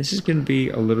 and this is going to be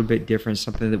a little bit different,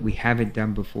 something that we haven't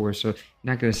done before, so you're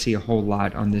not going to see a whole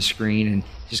lot on the screen, and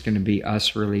it's just going to be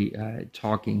us really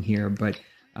talking here. But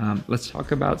let's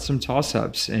talk about some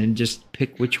toss-ups and just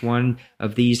pick which one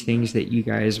of these things that you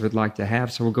guys would like to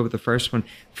have. So we'll go with the first one.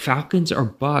 Falcons or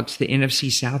Bucks? The NFC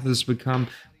South has become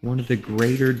one of the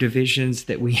greater divisions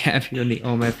that we have here in the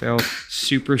OMFL.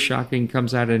 Super shocking,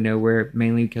 comes out of nowhere,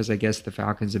 mainly because I guess the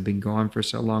Falcons have been gone for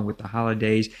so long with the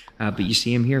holidays. But you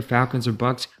see them here, Falcons or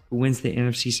Bucks, who wins the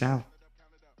NFC South?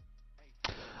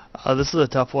 This is a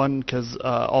tough one because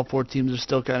all 4 teams are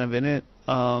still kind of in it.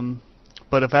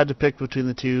 But if I had to pick between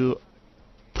the two,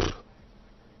 it's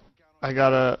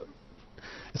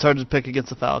hard to pick against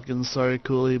the Falcons. Sorry,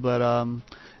 Cooley, but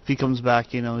if he comes back,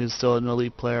 he's still an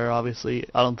elite player, obviously.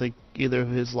 I don't think either of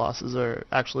his losses are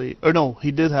actually... Or no,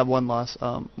 he did have one loss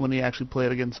when he actually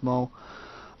played against Mo.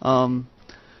 And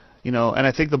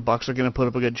I think the Bucks are going to put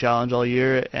up a good challenge all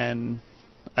year, and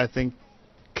I think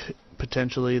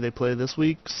potentially they play this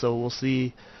week, so we'll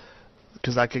see,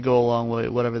 because that could go a long way,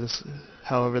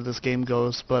 however this game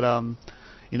goes. But,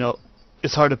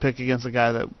 it's hard to pick against a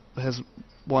guy that has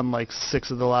won like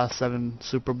 6 of the last 7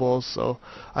 Super Bowls, so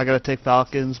I got to take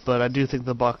Falcons. But I do think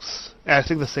the Bucks, I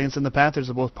think the Saints and the Panthers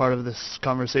are both part of this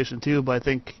conversation too. But I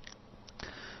think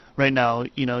right now,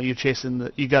 you got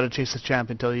to chase the champ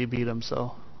until you beat him.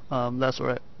 So that's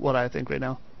what I think right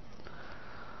now.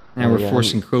 Now we're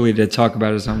forcing Cooley to talk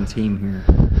about his own team here.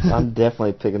 I'm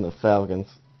definitely picking the Falcons.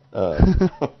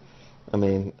 I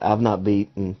mean, I've not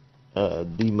beaten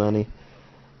D-Money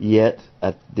yet.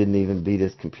 I didn't even beat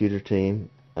his computer team.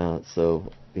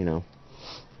 So,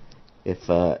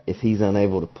 if he's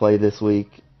unable to play this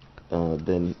week,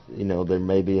 then, there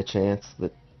may be a chance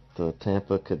that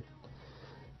Tampa could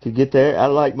get there. I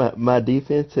like my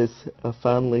defense has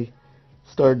finally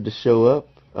started to show up.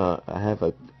 I have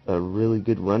a really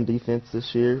good run defense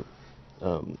this year.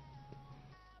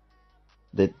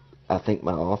 That I think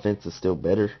my offense is still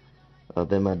better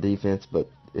than my defense, but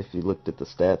if you looked at the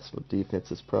stats, my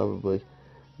defense is probably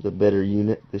the better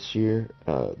unit this year.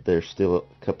 There's still a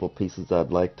couple of pieces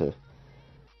I'd like to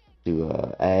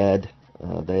add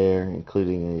there,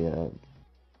 including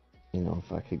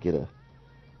if I could get a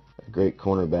great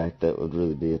cornerback, that would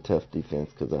really be a tough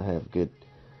defense because I have good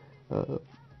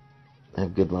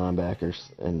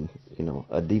linebackers and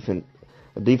a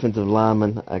defensive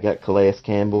lineman. I got Calais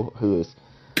Campbell, who is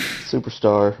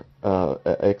superstar,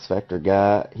 X Factor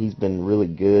guy. He's been really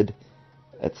good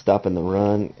at stopping the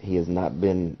run. He has not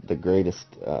been the greatest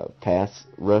pass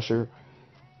rusher,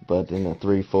 but in a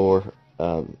 3-4,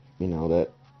 that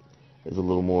is a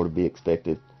little more to be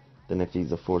expected than if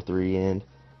he's a 4-3 end.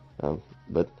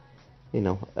 But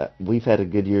we've had a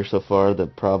good year so far. The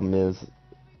problem is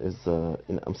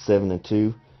I'm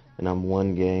 7-2, and I'm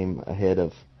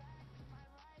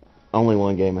only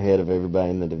one game ahead of everybody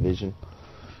in the division.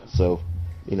 So,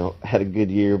 had a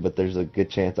good year, but there's a good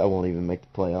chance I won't even make the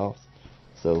playoffs.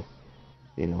 So,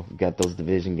 got those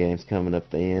division games coming up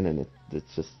the end, and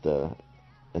it's just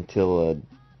until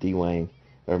D-Money,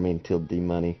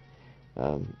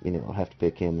 I'll have to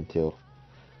pick him until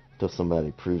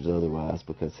somebody proves otherwise,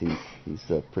 because he's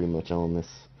pretty much on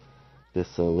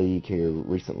this league here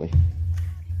recently.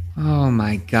 Oh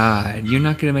my God! You're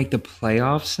not going to make the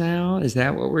playoffs now? Is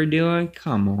that what we're doing?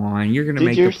 Come on! You're going to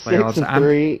make the playoffs.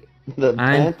 6-3. The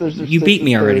Panthers are 6-3. You beat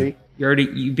me already.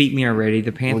 You beat me already.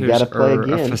 The Panthers are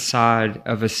again. A facade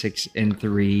of a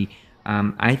 6-3.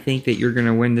 I think that you're going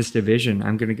to win this division.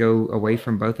 I'm going to go away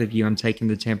from both of you. I'm taking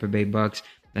the Tampa Bay Bucks.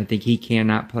 I think he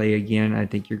cannot play again. I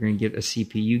think you're going to get a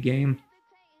CPU game.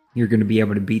 You're going to be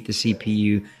able to beat the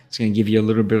CPU. It's going to give you a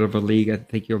little bit of a lead. I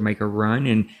think you'll make a run,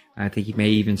 and I think you may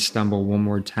even stumble one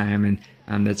more time,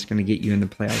 and that's going to get you in the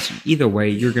playoffs. Either way,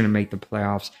 you're going to make the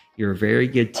playoffs. You're a very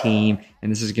good team, and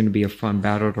this is going to be a fun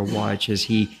battle to watch as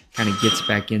he kind of gets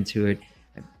back into it.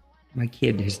 My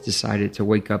kid has decided to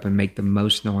wake up and make the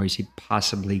most noise he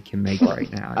possibly can make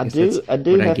right now. I do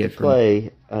have to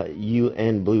play you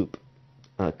and Bloop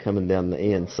coming down the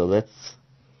end, so that's...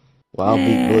 Well, I'll beat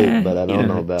Bloop, but I don't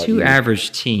know about two you.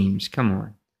 average teams. Come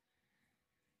on.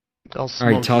 All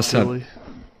right, toss up.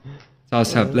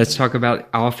 Toss up. Let's talk about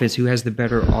offense. Who has the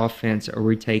better offense? Are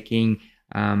we taking...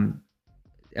 my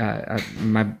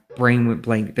brain went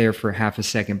blank there for half a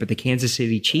second, but the Kansas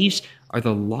City Chiefs are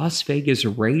the Las Vegas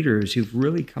Raiders, who've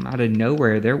really come out of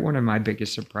nowhere. They're one of my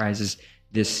biggest surprises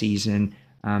this season.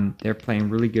 They're playing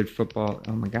really good football.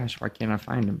 Oh my gosh, why can't I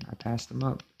find them? I passed them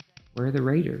up. Where are the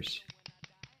Raiders?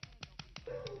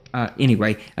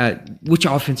 Anyway, which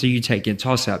offense are you taking?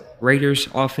 Toss up. Raiders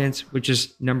offense, which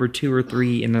is number 2 or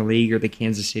 3 in the league, or the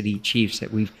Kansas City Chiefs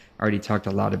that we've already talked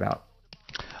a lot about?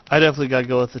 I definitely got to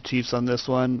go with the Chiefs on this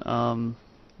one.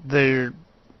 They're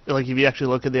if you actually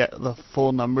look at the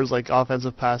full numbers, like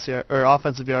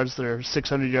offensive yards, they're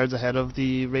 600 yards ahead of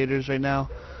the Raiders right now.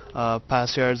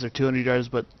 Pass yards, they're 200 yards,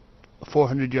 but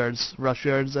 400 yards rush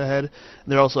yards ahead.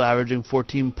 They're also averaging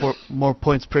 14 more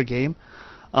points per game.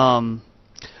 The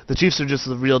Chiefs are just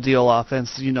the real deal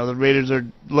offense. The Raiders are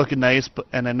looking nice,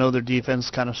 and I know their defense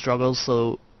kind of struggles,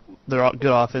 so their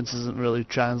good offense isn't really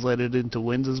translated into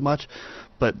wins as much.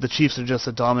 But the Chiefs are just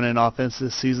a dominant offense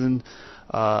this season.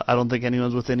 I don't think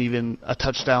anyone's within even a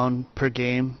touchdown per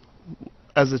game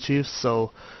as the Chiefs,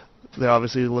 so they're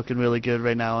obviously looking really good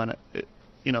right now, and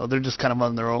they're just kind of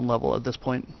on their own level at this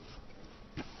point.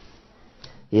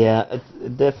 Yeah, it's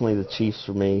definitely the Chiefs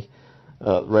for me.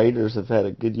 Raiders have had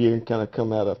a good year and kind of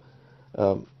come out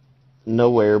of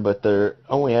nowhere, but they're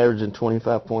only averaging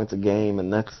 25 points a game,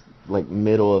 and that's like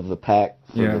middle of the pack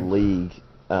for the league.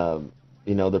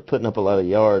 They're putting up a lot of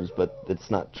yards, but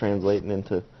it's not translating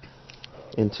into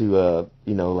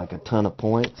like a ton of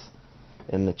points.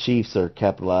 And the Chiefs are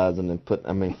capitalizing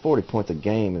and 40 points a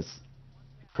game is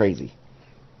crazy.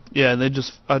 Yeah, and they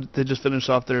just finished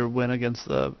off their win against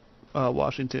the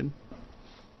Washington.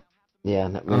 Yeah.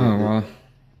 Well,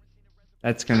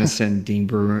 that's going to send Dean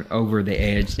Brewer over the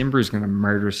edge. Dean Brewer's going to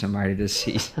murder somebody this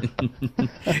season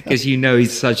because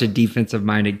he's such a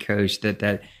defensive-minded coach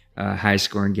that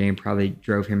high-scoring game probably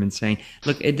drove him insane.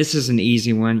 Look, this is an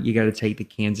easy one. You got to take the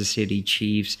Kansas City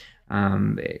Chiefs.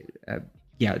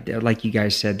 Yeah, like you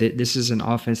guys said, this is an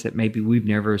offense that maybe we've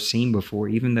never seen before.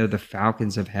 Even though the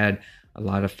Falcons have had a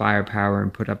lot of firepower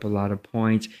and put up a lot of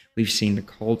points, we've seen the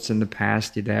Colts in the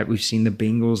past do that. We've seen the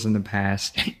Bengals in the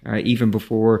past, even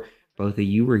before both of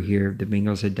you were here. The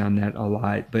Bengals had done that a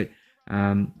lot. But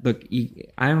look,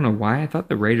 I don't know why I thought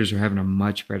the Raiders were having a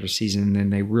much better season than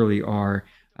they really are.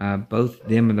 Both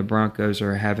them and the Broncos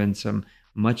are having some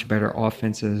much better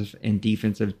offensive and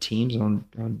defensive teams on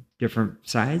different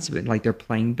sides, but like they're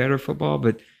playing better football,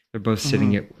 but they're both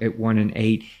sitting at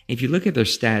 1-8. If you look at their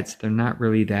stats, they're not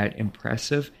really that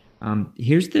impressive.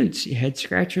 Here's the head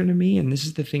scratcher to me, and this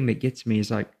is the thing that gets me,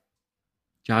 is like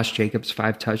Josh Jacobs,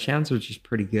 5 touchdowns, which is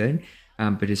pretty good.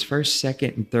 But his first,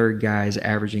 second, and third guys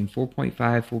averaging 4.5,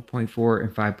 4.4,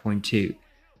 and 5.2.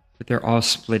 But they're all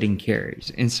splitting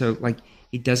carries. And so, like,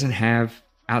 he doesn't have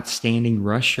outstanding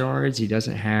rush yards. He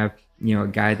doesn't have, a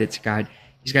guy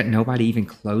he's got nobody even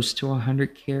close to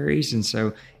 100 carries. And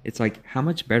so it's like, how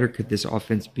much better could this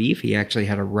offense be if he actually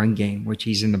had a run game, which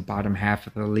he's in the bottom half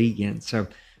of the league in? So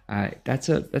that's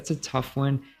a tough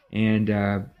one.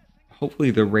 And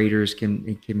hopefully the Raiders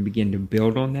can begin to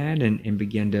build on that and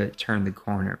begin to turn the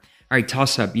corner. All right,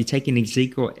 toss up. You taking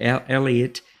Ezekiel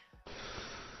Elliott,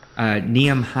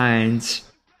 Nyheim Hines,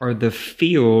 or the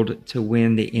field to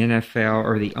win the NFL,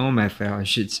 or the OMFL, I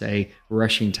should say,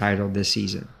 rushing title this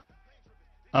season?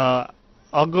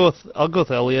 I'll go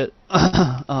with Elliott.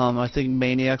 I think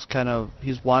Maniac's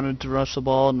he's wanted to rush the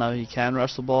ball. Now he can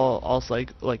rush the ball all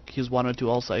cycle, like he's wanted to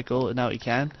all cycle, and now he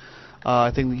can. I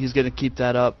think he's going to keep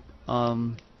that up.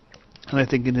 And I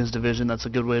think in his division that's a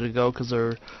good way to go, because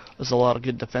there's a lot of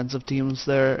good defensive teams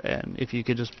there, and if you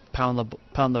could just pound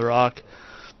the rock,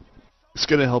 it's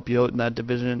going to help you out in that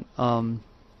division.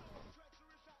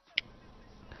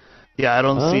 Yeah, I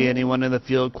don't see anyone in the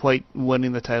field quite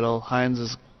winning the title. Hines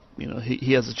is,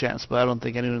 he has a chance, but I don't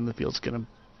think anyone in the field is going to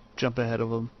jump ahead of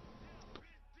him.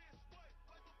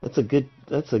 That's a good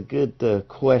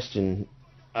question.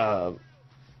 I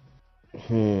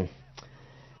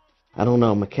don't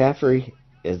know. McCaffrey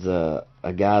is a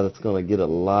guy that's going to get a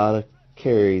lot of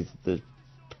carries.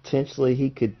 Potentially he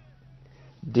could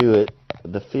do it.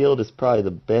 The field is probably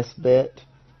the best bet,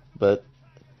 but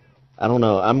I don't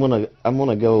know. I'm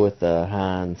gonna go with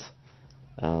Hines.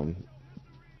 I'm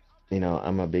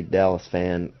a big Dallas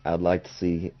fan. I'd like to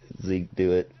see Zeke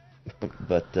do it,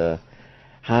 but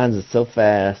Hines is so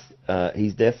fast.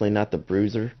 He's definitely not the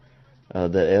bruiser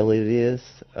that Elliott is,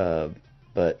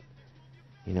 but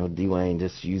Dwayne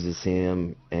just uses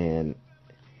him, and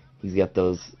he's got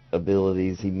those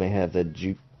abilities. He may have the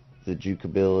juke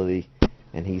ability,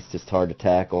 and he's just hard to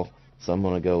tackle. So I'm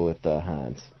going to go with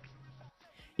Hines.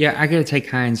 Yeah, I got to take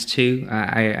Hines too.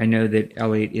 I know that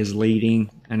Elliott is leading.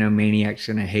 I know Maniac's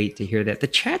going to hate to hear that. The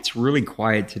chat's really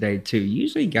quiet today too.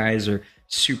 Usually guys are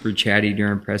super chatty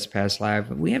during Press Pass Live.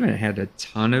 We haven't had a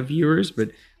ton of viewers,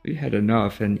 but we've had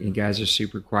enough, and guys are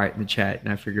super quiet in the chat.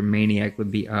 And I figured Maniac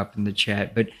would be up in the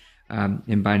chat, but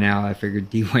and by now I figured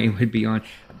Dwayne would be on.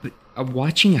 But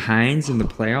watching Hines in the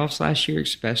playoffs last year,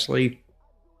 especially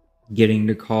getting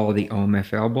to call the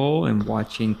OMFL Bowl and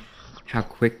watching how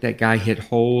quick that guy hit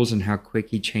holes and how quick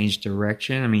he changed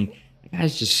direction. I mean, the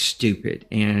guy's just stupid.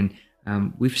 And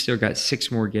we've still got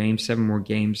 7 more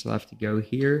games left to go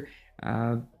here.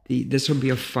 This will be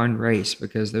a fun race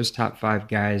because those top 5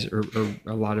 guys are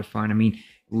a lot of fun. I mean,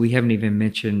 we haven't even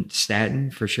mentioned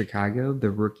Staten for Chicago,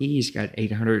 the rookie. He's got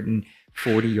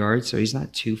 840 yards, so he's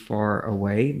not too far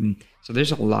away. And so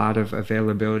there's a lot of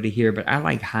availability here, but I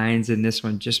like Hines in this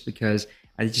one just because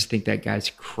I just think that guy's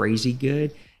crazy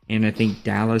good. And I think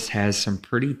Dallas has some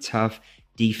pretty tough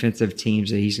defensive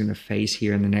teams that he's going to face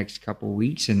here in the next couple of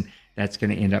weeks, and that's going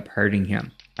to end up hurting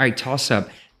him. All right, toss up.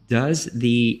 Does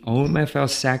the OMFL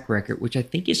sack record, which I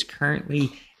think is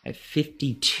currently at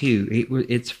 52,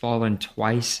 it's fallen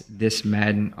twice this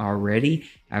Madden already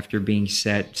after being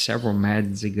set several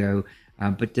Maddens ago,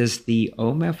 but does the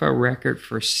OMFL record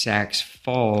for sacks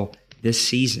fall this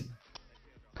season?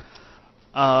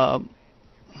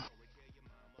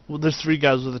 Well, there's 3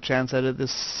 guys with a chance at it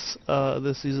this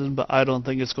season, but I don't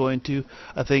think it's going to.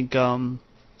 I think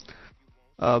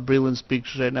Breland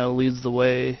Speaks right now leads the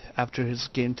way after his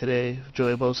game today.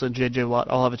 Joey Bosa and J.J. Watt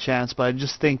all have a chance, but I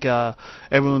just think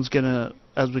everyone's going to,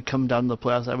 as we come down to the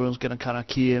playoffs, everyone's going to kind of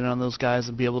key in on those guys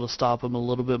and be able to stop them a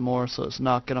little bit more, so it's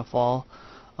not going to fall.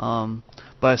 But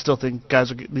I still think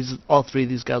all 3 of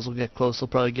these guys will get close. They'll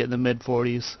probably get in the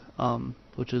mid-40s,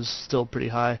 which is still pretty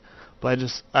high. But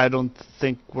I don't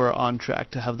think we're on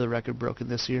track to have the record broken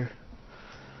this year.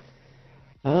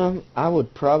 I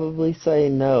would probably say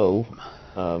no.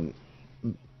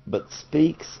 But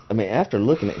Speaks, I mean, after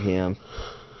looking at him,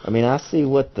 I mean, I see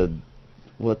what the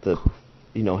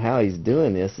how he's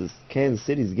doing this is Kansas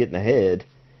City's getting ahead,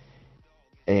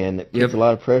 and it puts a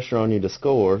lot of pressure on you to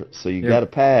score. So you got to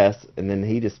pass, and then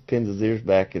he just pins his ears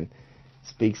back, and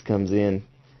Speaks comes in.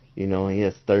 He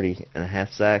has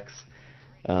 30.5 sacks.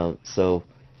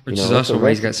 Which is also why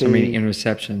he's got so many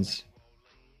interceptions.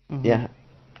 Mm-hmm. Yeah,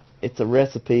 it's a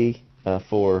recipe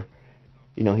for,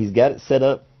 he's got it set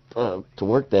up to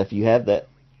work that if you have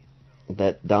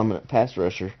that dominant pass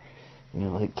rusher,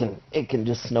 it can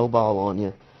just snowball on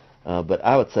you. But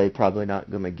I would say probably not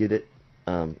going to get it.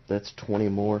 That's 20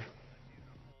 more.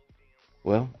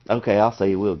 Well, okay, I'll say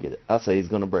he will get it. I'll say he's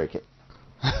going to break it.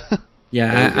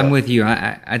 Yeah, I'm with you.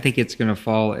 I think it's going to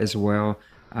fall as well.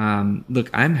 Look,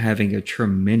 I'm having a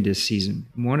tremendous season.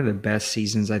 One of the best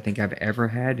seasons I think I've ever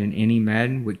had in any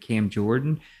Madden with Cam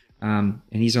Jordan. And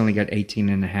he's only got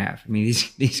 18.5. I mean,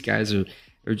 these guys are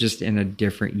just in a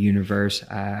different universe.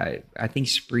 I think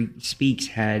Speaks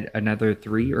had another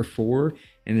 3 or 4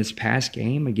 in this past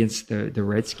game against the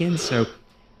Redskins. So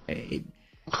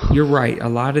you're right. A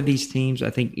lot of these teams, I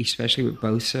think, especially with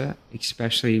Bosa,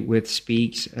 especially with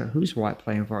Speaks, who's Watt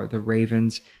playing for? The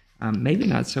Ravens. Maybe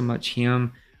not so much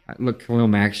him. Look, Khalil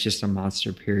Mack's just a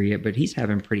monster, period, but he's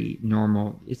having pretty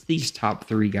normal. It's these top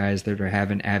 3 guys that are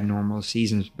having abnormal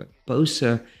seasons. But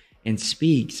Bosa and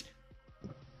Speaks,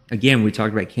 again, we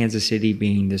talked about Kansas City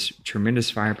being this tremendous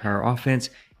firepower offense,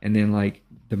 and then like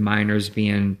the Miners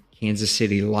being Kansas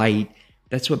City light.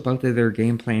 That's what both of their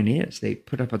game plan is. They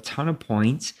put up a ton of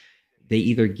points. They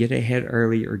either get ahead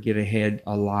early or get ahead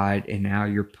a lot, and now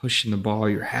you're pushing the ball.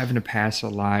 You're having to pass a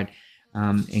lot.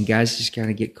 And guys just kind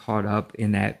of get caught up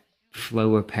in that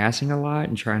flow of passing a lot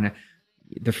and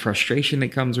the frustration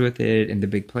that comes with it and the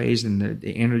big plays and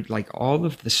the energy, like all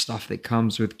of the stuff that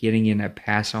comes with getting in a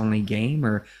pass only game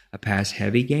or a pass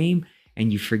heavy game.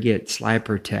 And you forget slide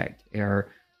protect or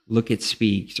look at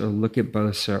Speaks or look at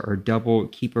Bosa or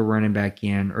keep a running back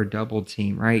in or double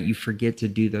team, right? You forget to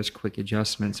do those quick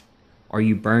adjustments, or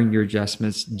you burn your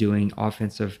adjustments doing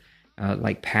offensive,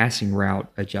 like passing route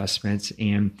adjustments.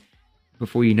 And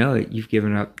before you know it, you've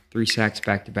given up 3 sacks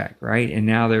back to back, right? And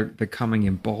now they're coming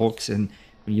in bulks. And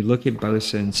when you look at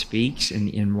Bosa and Speaks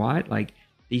and Watt, like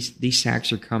these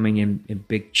sacks are coming in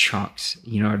big chunks,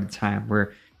 at a time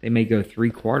where they may go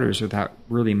 3 quarters without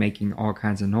really making all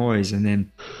kinds of noise, and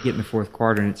then get in the 4th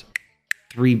quarter and it's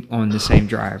 3 on the same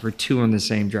drive or 2 on the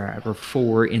same drive or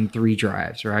 4 in 3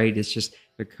 drives, right? It's just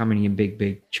they're coming in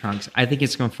big chunks. I think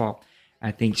it's going to fall. I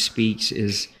think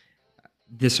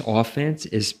this offense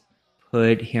is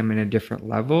put him in a different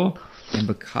level, and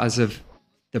because of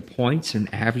the points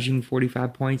and averaging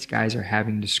 45 points, guys are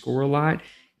having to score a lot,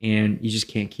 and you just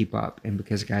can't keep up. And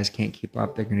because guys can't keep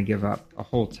up, they're going to give up a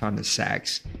whole ton of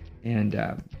sacks. And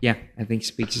I think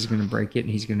Speaks is going to break it, and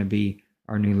he's going to be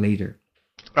our new leader.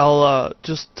 I'll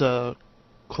just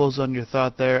close on your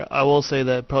thought there. I will say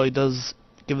that it probably does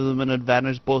give them an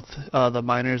advantage, both the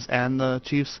Miners and the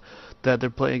Chiefs, that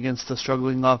they're playing against the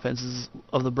struggling offenses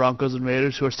of the Broncos and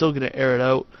Raiders, who are still going to air it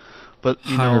out. But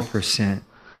 100%.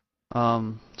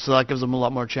 So that gives them a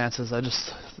lot more chances.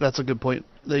 That's a good point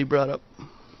that you brought up.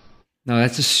 No,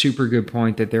 that's a super good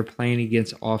point, that they're playing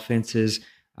against offenses.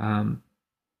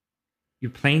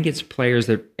 You're playing against players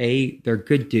that, they're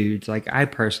good dudes. Like, I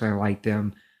personally like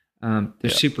them.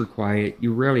 They're super quiet.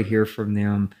 You rarely hear from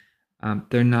them.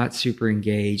 They're not super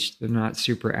engaged. They're not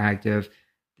super active.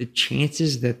 The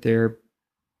chances that they're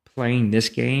playing this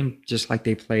game just like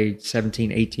they played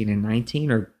 17, 18, and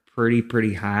 19 are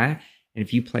pretty high. And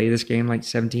if you play this game like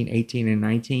 17, 18, and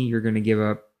 19, you're going to give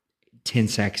up 10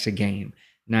 sacks a game,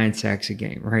 9 sacks a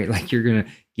game, right? Like, you're going to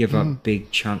give up big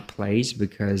chunk plays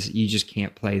because you just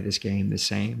can't play this game the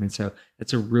same. And so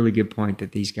that's a really good point,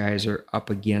 that these guys are up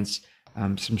against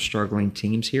some struggling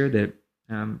teams here that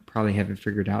probably haven't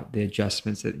figured out the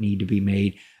adjustments that need to be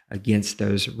made against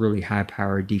those really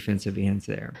high-powered defensive ends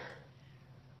there.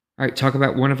 All right, talk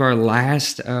about one of our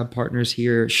last partners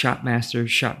here, Shopmaster,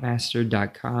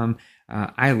 shopmaster.com.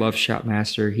 I love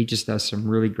Shopmaster. He just does some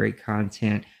really great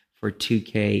content for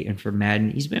 2K and for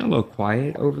Madden. He's been a little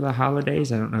quiet over the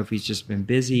holidays. I don't know if he's just been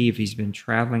busy, if he's been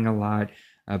traveling a lot,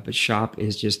 but Shop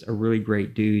is just a really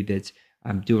great dude that's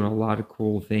doing a lot of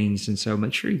cool things. And so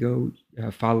make sure you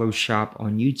go follow Shop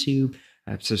on YouTube.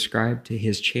 Subscribe to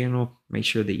his channel. Make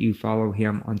sure that you follow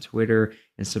him on Twitter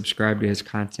and subscribe to his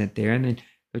content there. And then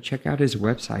go check out his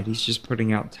website. He's just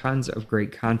putting out tons of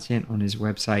great content on his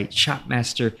website,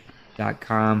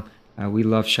 shopmaster.com. We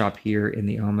love Shop here in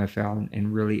the OMFL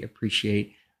and really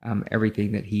appreciate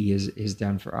everything that he has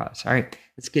done for us. All right,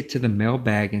 let's get to the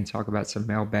mailbag and talk about some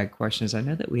mailbag questions. I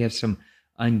know that we have some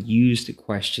unused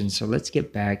questions. So let's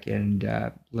get back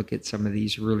and look at some of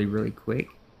these really, really quick.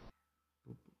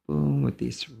 Boom, with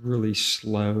this really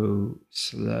slow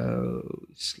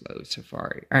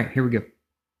Safari. All right, here we go.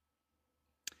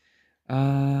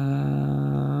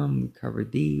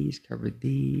 Covered these.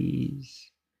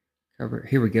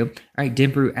 Here we go. All right,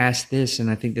 Denbrew asked this, and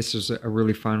I think this was a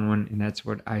really fun one, and that's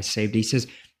what I saved. He says,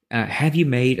 have you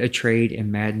made a trade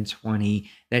in Madden 20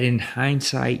 that in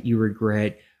hindsight you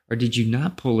regret, or did you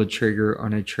not pull a trigger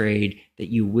on a trade that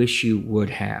you wish you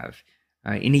would have?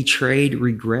 Any trade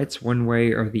regrets one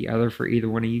way or the other for either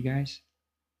one of you guys?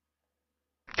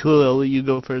 Cool, I'll let you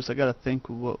go first. I gotta think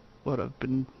what I've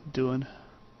been doing.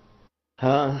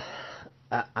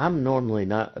 I'm normally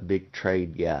not a big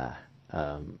trade guy.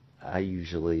 I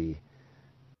usually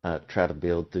try to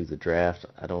build through the draft.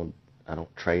 I don't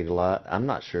trade a lot. I'm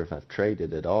not sure if I've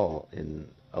traded at all in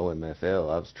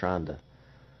OMFL. I was trying to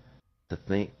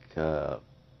think. I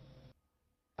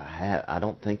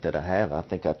don't think that I have. I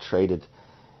think I traded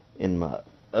in my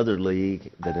other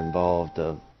league that involved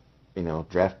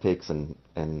draft picks and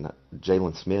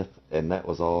Jalen Smith, and that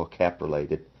was all cap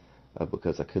related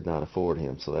because I could not afford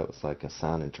him. So that was like a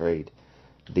sign and trade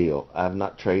deal. I've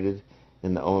not traded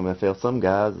in the OMFL. Some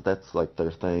guys, that's like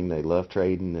their thing. They love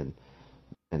trading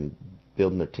and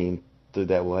building their team through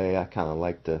that way. I kind of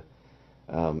like to,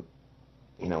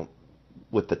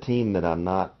 with the team that I'm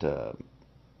not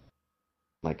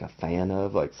like a fan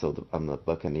of, I'm the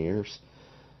Buccaneers,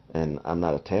 and I'm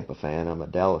not a Tampa fan. I'm a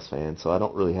Dallas fan, so I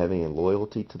don't really have any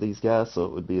loyalty to these guys. So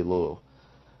it would be a little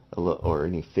or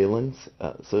any feelings.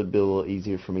 So it'd be a little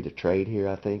easier for me to trade here,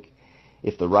 I think.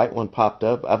 If the right one popped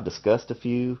up, I've discussed a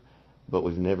few, but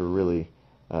we've never really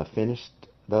finished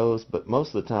those. But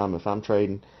most of the time, if I'm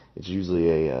trading, it's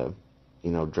usually a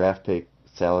draft pick,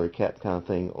 salary cap kind of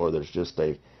thing, or there's just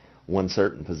a one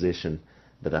certain position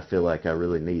that I feel like I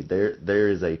really need. There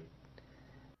is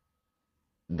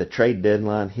the trade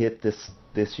deadline hit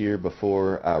this year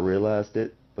before I realized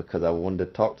it because I wanted to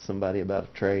talk to somebody about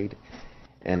a trade,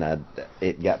 and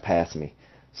it got past me.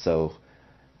 So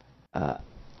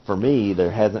for me,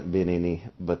 there hasn't been any,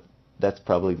 but that's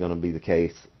probably going to be the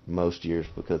case most years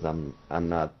because I'm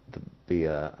not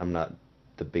the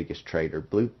biggest trader.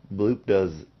 Bloop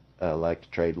does like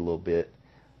to trade a little bit,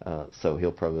 so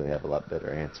he'll probably have a lot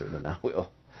better answer than I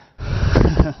will.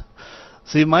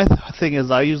 See, my thing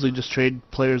is I usually just trade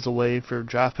players away for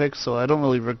draft picks, so I don't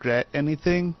really regret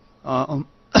anything that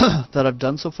I've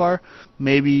done so far.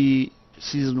 Maybe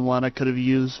season 1 I could have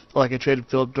used, like I traded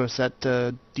Philip Dorsett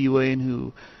to D-Wayne,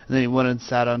 and then he went and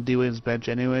sat on D-Wayne's bench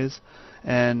anyways,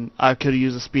 and I could have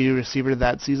used a speedy receiver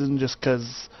that season just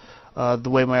because the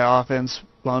way my offense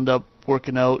wound up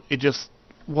working out, it just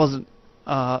wasn't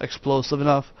explosive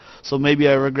enough, so maybe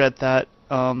I regret that.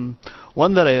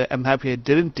 One that I am happy I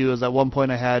didn't do is at one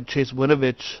point I had Chase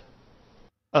Winovich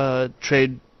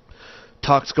trade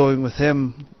talks going with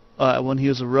him when he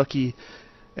was a rookie,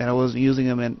 and I wasn't using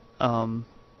him, and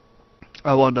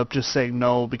I wound up just saying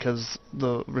no because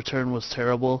the return was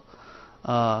terrible,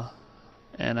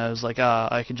 and I was like,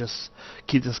 I can just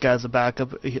keep this guy as a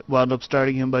backup. He wound up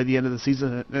starting him by the end of the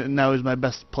season, and now he's my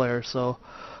best player, so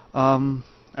I'm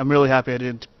really happy I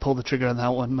didn't pull the trigger on that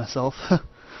one myself.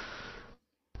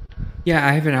 Yeah,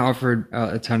 I haven't offered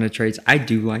a ton of trades. I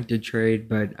do like to trade,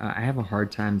 but I have a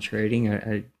hard time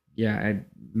trading.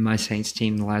 My Saints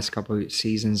team the last couple of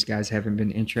seasons, guys haven't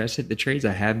been interested. The trades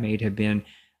I have made have been,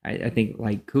 I think,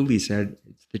 like Cooley said,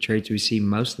 it's the trades we see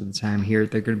most of the time here.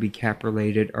 They're going to be cap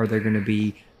related, or they're going to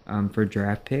be for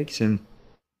draft picks. And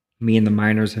me and the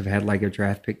Miners have had like a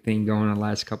draft pick thing going the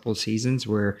last couple of seasons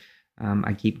where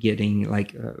I keep getting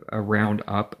like a round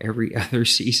up every other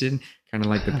season, kind of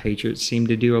like the Patriots seem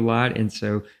to do a lot. And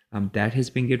so that has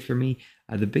been good for me.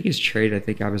 The biggest trade I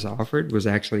think I was offered was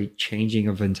actually changing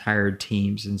of entire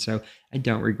teams. And so I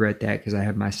don't regret that because I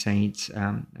have my Saints.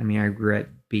 I regret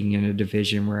being in a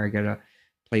division where I got to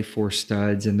play 4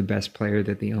 studs and the best player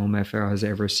that the OMFL has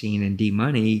ever seen in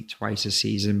D-Money twice a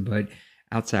season. But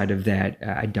outside of that,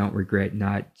 I don't regret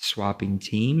not swapping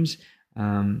teams.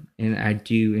 And I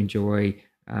do enjoy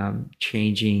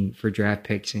changing for draft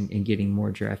picks and getting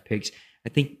more draft picks. I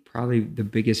think probably the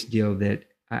biggest deal that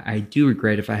I do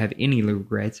regret, if I have any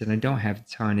regrets, and I don't have a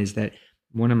ton, is that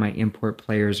one of my import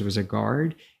players was a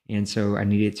guard, and so I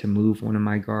needed to move one of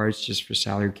my guards just for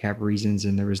salary cap reasons,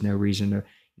 and there was no reason to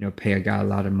pay a guy a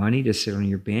lot of money to sit on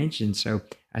your bench. And so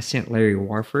I sent Larry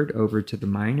Warford over to the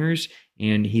Miners,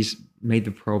 and he's made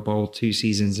the Pro Bowl 2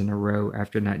 seasons in a row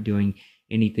after not doing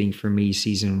anything for me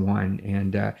season 1.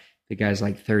 And the guy's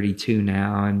like 32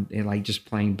 now and like just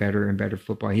playing better and better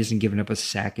football. He hasn't given up a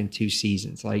sack in 2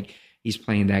 seasons. Like, he's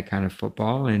playing that kind of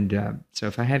football. And so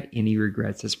if I have any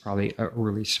regrets, it's probably a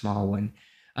really small one.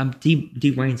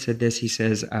 Dwayne said this. He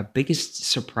says, biggest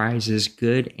surprises,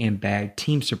 good and bad,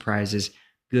 team surprises,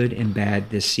 good and bad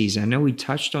this season. I know we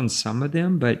touched on some of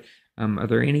them, but are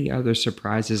there any other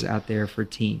surprises out there for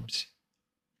teams?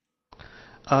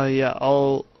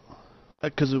 Yeah,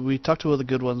 because we talked about the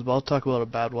good ones, but I'll talk about a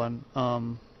bad one.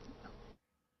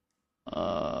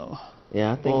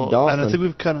 Yeah, I think Well, Dawson. and I think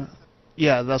we've kind of,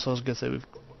 yeah, that's what I was gonna say.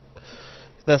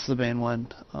 That's the main one,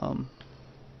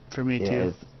 for me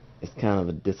too. It's kind of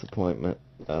a disappointment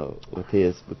with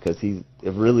his because he's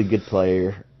a really good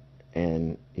player,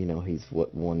 and he's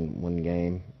one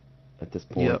game at this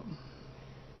point. Yep.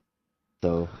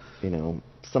 So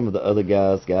some of the other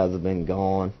guys have been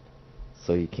gone,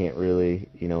 so you can't really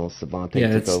Savante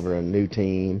took over a new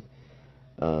team.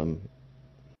 The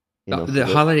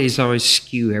holidays always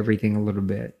skew everything a little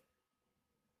bit.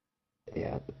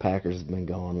 Yeah, the Packers have been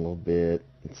gone a little bit,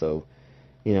 and so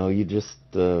you just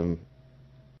some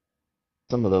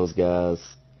of those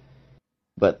guys.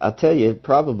 But I tell you,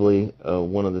 probably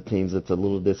one of the teams that's a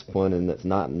little disappointing that's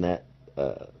not in that,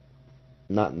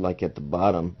 not like at the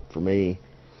bottom for me,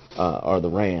 are the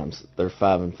Rams. They're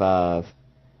 5-5,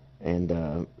 and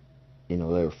they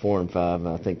were 4-5, and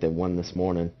I think they won this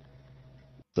morning.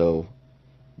 So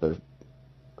I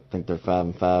think they're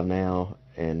 5-5 now,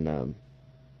 and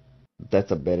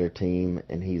that's a better team,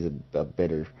 and he's a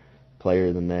better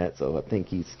player than that. So I think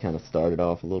he's kind of started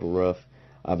off a little rough.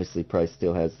 Obviously, Price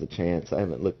still has the chance. I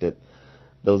haven't looked at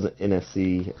those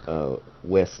NFC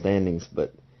West standings,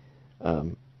 but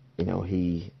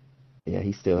he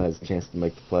still has a chance to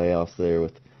make the playoffs there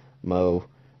with Mo.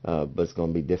 But it's going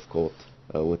to be difficult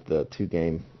with the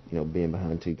 2-game, being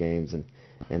behind 2 games and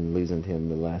losing to him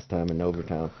the last time in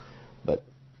overtime. But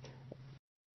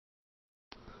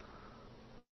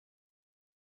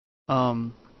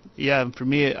yeah, and for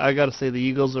me, I gotta say the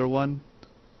Eagles are one.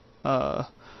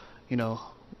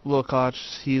 Will Koch,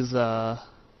 he's a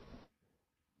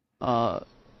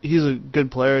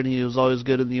good player, and he was always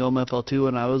good in the OMFL too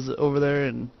when I was over there,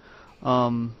 and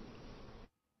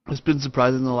it's been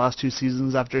surprising the last 2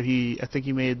 seasons after I think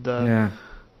he made the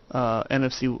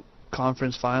NFC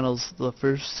conference finals the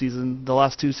first season. The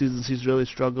last 2 seasons he's really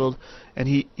struggled, and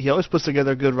he always puts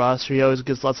together a good roster. He always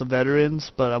gets lots of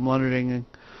veterans, but I'm wondering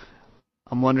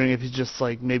if he's just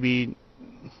like maybe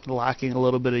lacking a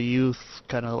little bit of youth,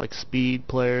 kind of like speed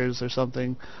players or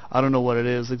something. I don't know what it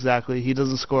is exactly. He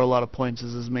doesn't score a lot of points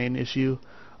is his main issue.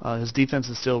 His defense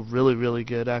is still really, really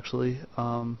good actually.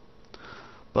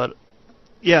 But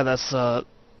yeah, that's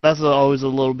always a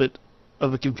little bit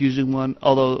of a confusing one.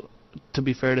 Although to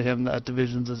be fair to him, that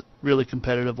division's a really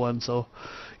competitive one, so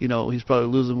he's probably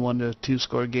losing 1 to 2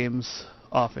 score games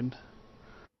often.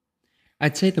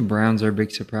 I'd say the Browns are a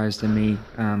big surprise to me.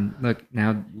 Look,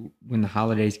 now when the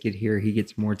holidays get here, he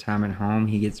gets more time at home.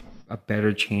 He gets a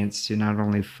better chance to not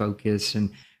only focus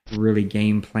and really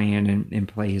game plan and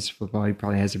play his football. He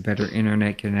probably has a better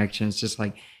internet connection. It's just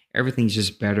like everything's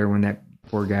just better when that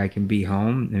poor guy can be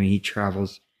home. I mean, he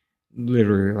travels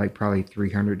literally like probably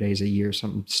 300 days a year,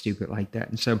 something stupid like that.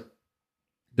 And so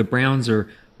the Browns are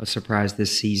a surprise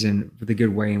this season for the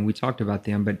good way, and we talked about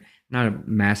them, but not a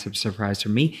massive surprise for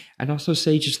me. I'd also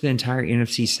say just the entire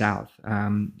NFC South.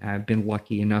 I've been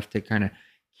lucky enough to kind of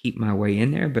keep my way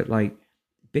in there, but like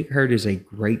Big Hurt is a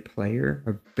great player,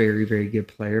 a very, very good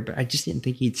player, but I just didn't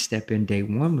think he'd step in day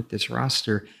one with this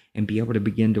roster and be able to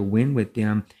begin to win with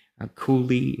them.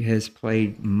 Cooley has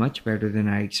played much better than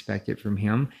I expected from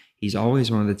him. He's always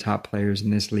one of the top players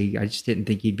in this league. I just didn't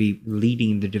think he'd be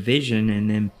leading the division, and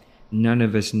then none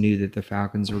of us knew that the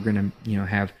Falcons were going to,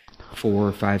 have 4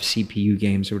 or 5 CPU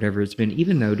games or whatever it's been,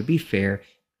 even though, to be fair,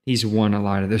 he's won a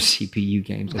lot of those CPU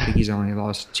games. I think he's only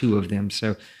lost 2 of them.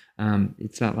 So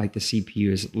it's not like the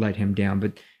CPU has let him down.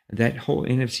 But that whole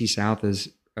NFC South is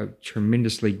a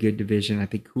tremendously good division. I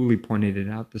think Cooley pointed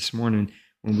it out this morning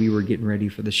when we were getting ready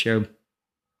for the show.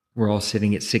 We're all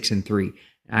sitting at 6-3.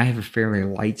 I have a fairly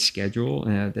light schedule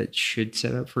that should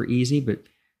set up for easy, but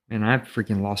man, I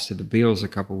freaking lost to the Bills a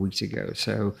couple weeks ago.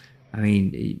 So, I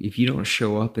mean, if you don't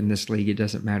show up in this league, it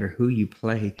doesn't matter who you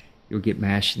play, you'll get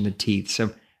mashed in the teeth.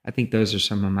 So I think those are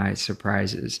some of my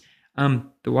surprises. The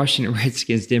Washington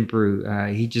Redskins,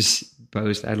 Dimpru, he just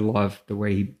boasts. I love the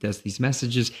way he does these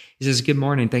messages. He says, "Good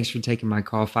morning. Thanks for taking my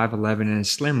call. 5'11" and a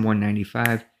slim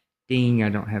 195. Ding, I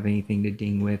don't have anything to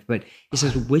ding with." But he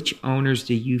says, "Which owners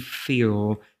do you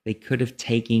feel they could have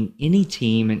taken any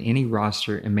team and any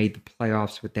roster and made the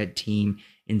playoffs with that team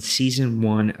in season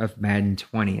 1 of Madden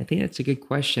 20? I think that's a good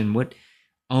question. What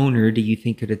owner do you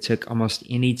think could have took almost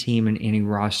any team and any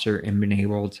roster and been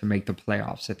able to make the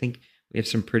playoffs? I think we have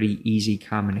some pretty easy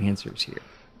common answers here.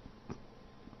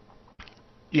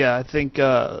 Yeah, I think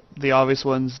the obvious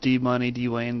ones, D Money, D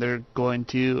Wayne, they're going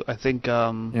to. I think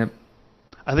Yep.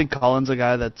 I think Colin's a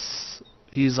guy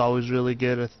he's always really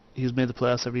good. He's made the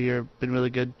playoffs every year, been really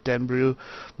good. Denbrew,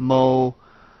 Mo,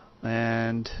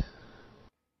 and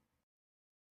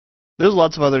there's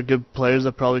lots of other good players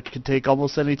that probably could take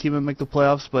almost any team and make the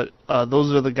playoffs, but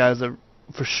those are the guys that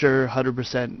for sure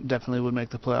 100% definitely would make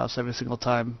the playoffs every single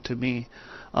time to me.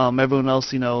 Everyone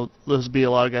else, there's be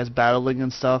a lot of guys battling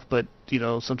and stuff, but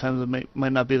sometimes it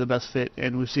might not be the best fit,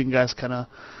 and we've seen guys kind of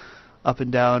up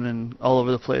and down and all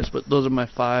over the place, but those are my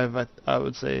 5 I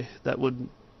would say that would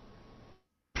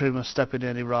pretty much step into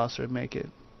any roster and make it.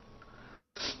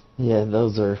 Yeah,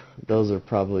 those are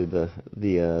probably the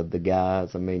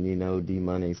guys. I mean, D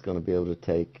Money's going to be able to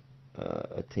take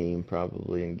a team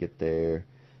probably and get there.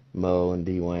 Mo and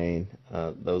D Wayne,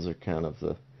 those are kind of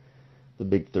the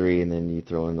big 3, and then you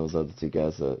throw in those other 2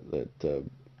 guys that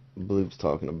Bloop's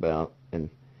talking about, and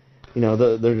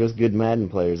they're just good Madden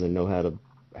players and know how to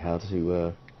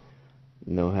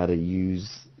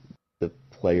use the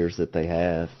players that they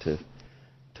have to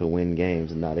win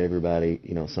games. And not everybody,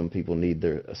 some people need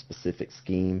a specific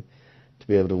scheme to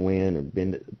be able to win or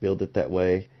build it that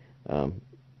way.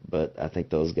 But I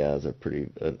think those guys are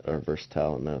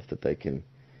versatile enough that they can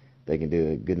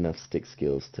do a good enough stick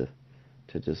skills to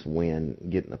just win,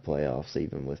 get in the playoffs,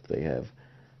 even if they have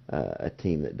a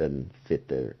team that doesn't fit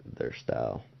their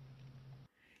style.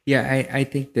 Yeah, I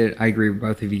think that I agree with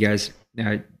both of you guys.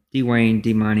 D Wayne,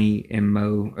 D Money, and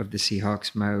Mo of the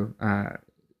Seahawks. Mo,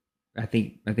 I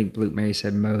think Bloop may have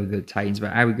said Mo the Titans,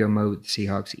 but I would go Mo with the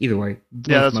Seahawks. Either way,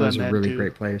 both Mo's are really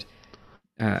great players.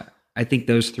 I think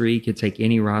those 3 could take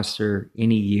any roster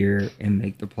any year and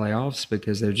make the playoffs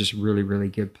because they're just really, really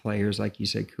good players, like you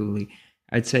said, Cooley.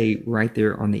 I'd say right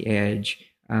there on the edge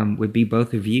would be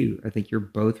both of you. I think you're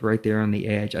both right there on the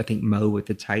edge. I think Mo with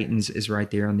the Titans is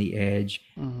right there on the edge.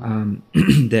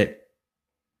 Mm-hmm. That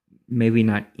maybe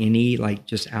not any like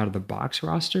just out of the box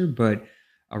roster, but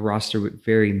a roster with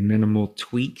very minimal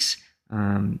tweaks.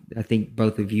 I think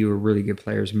both of you are really good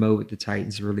players. Mo with the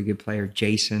Titans, a really good player.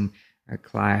 Jason,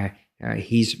 Cly,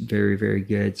 he's very, very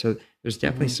good. So there's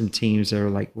definitely some teams that are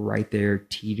like right there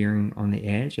teetering on the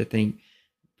edge. I think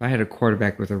if I had a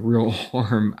quarterback with a real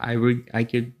arm, I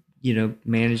could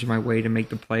manage my way to make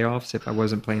the playoffs if I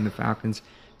wasn't playing the Falcons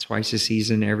twice a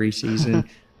season, every season.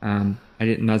 I'm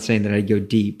not saying that I'd go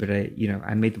deep, but I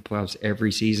made the playoffs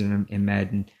every season in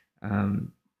Madden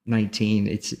 19.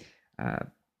 It's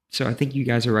so I think you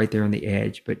guys are right there on the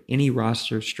edge. But any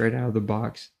roster straight out of the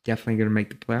box, definitely going to make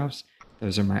the playoffs.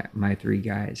 Those are my 3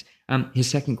 guys. His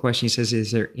second question, he says,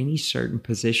 is there any certain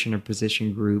position or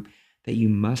position group that you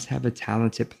must have a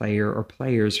talented player or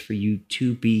players for you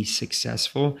to be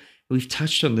successful? We've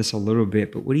touched on this a little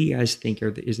bit, but what do you guys think?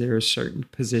 Is there a certain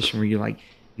position where you're like,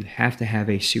 you have to have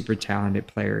a super talented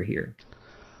player here?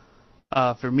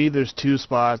 For me, there's 2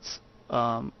 spots.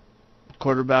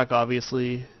 Quarterback,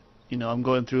 obviously. I'm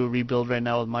going through a rebuild right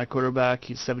now with my quarterback.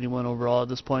 He's 71 overall at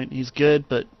this point. He's good,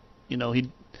 but a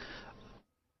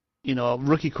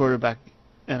rookie quarterback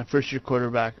and a first-year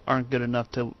quarterback aren't good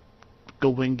enough to go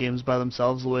win games by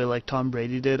themselves the way like Tom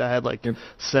Brady did. I had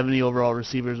 70 overall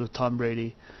receivers with Tom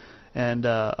Brady, and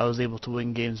I was able to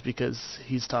win games because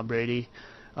he's Tom Brady.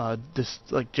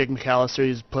 Jake McAllister,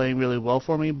 he's playing really well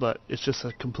for me, but it's just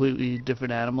a completely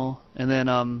different animal. And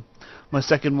then my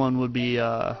second one would be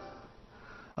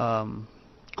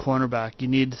cornerback. You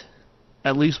need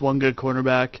at least one good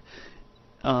cornerback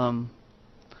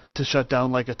to shut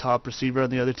down like a top receiver on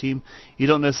the other team. You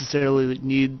don't necessarily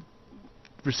need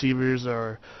receivers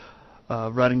or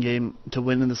running game to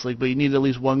win in this league, but you need at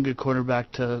least one good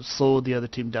cornerback to slow the other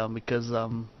team down because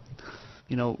the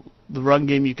run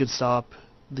game you could stop.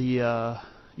 You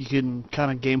can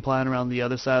kind of game plan around the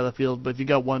other side of the field, but if you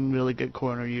got one really good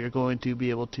corner, you're going to be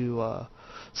able to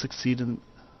succeed in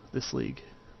this league.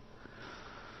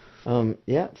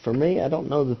 Yeah, for me, I don't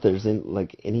know that there's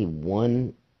any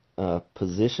one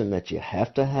position that you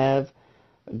have to have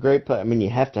a great player. I mean, you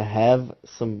have to have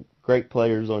some great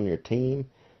players on your team,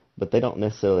 but they don't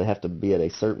necessarily have to be at a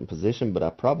certain position. But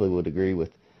I probably would agree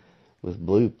with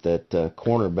Bloop that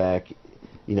cornerback.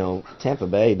 Tampa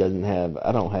Bay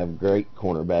I don't have great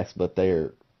cornerbacks, but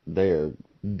they're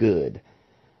good.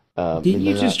 Didn't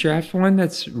you just draft one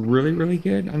that's really, really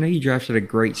good? I know you drafted a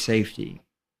great safety.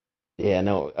 Yeah,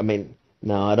 no, I mean,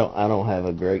 no, I don't have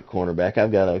a great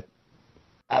cornerback.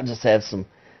 I just have some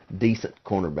decent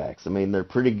cornerbacks. I mean, they're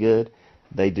pretty good.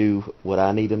 They do what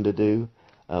I need them to do,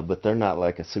 but they're not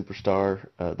like a superstar.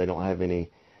 They don't have any,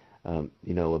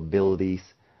 abilities,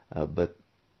 but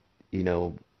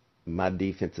my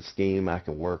defensive scheme, I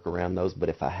can work around those. But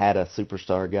if I had a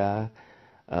superstar guy,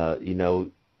 uh, you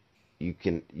know, you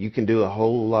can do a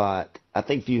whole lot. I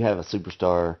think if you have a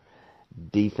superstar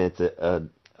defensive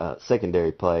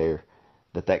secondary player,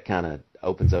 that kind of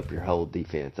opens up your whole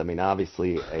defense. I mean,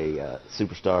 obviously a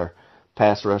superstar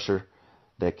pass rusher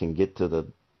that can get to the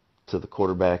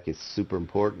quarterback is super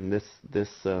important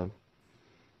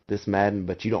this Madden,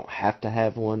 but you don't have to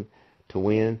have one to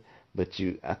win. But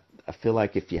I feel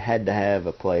like if you had to have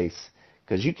a place,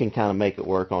 because you can kind of make it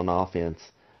work on offense,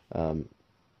 um,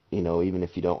 even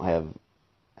if you don't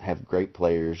have great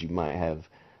players, you might have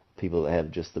people that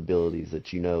have just abilities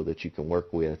that you can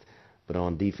work with. But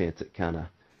on defense, it kind of,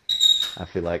 I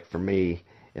feel like for me,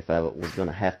 if I was going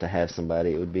to have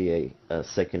somebody, it would be a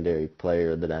secondary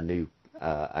player that I knew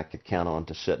I could count on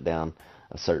to shut down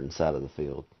a certain side of the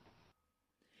field.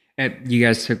 You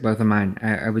guys took both of mine.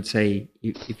 I would say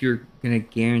if you're going to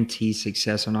guarantee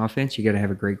success on offense, you got to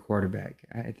have a great quarterback.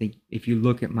 I think if you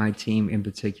look at my team in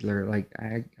particular, like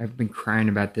I've been crying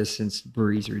about this since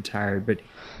Breeze retired, but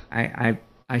I'm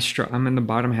in the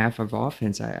bottom half of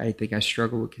offense. I think I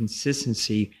struggle with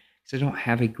consistency because I don't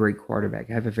have a great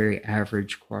quarterback. I have a very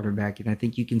average quarterback, and I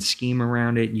think you can scheme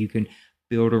around it. You can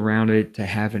build around it to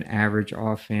have an average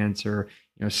offense or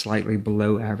slightly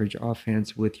below average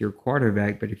offense with your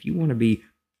quarterback. But if you want to be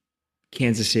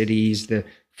Kansas City's, the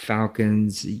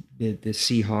Falcons, the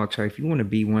Seahawks, or if you want to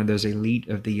be one of those elite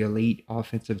of the elite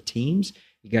offensive teams,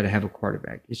 you got to have a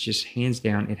quarterback. It's just hands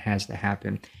down, it has to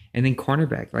happen. And then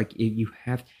cornerback, like if you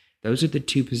have, those are the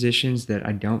two positions that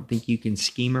I don't think you can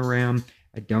scheme around.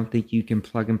 I don't think you can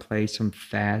plug and play some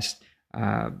fast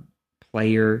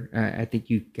player. I think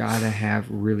you got to have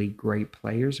really great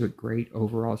players with great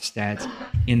overall stats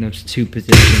in those two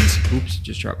positions. Oops,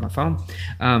 just dropped my phone.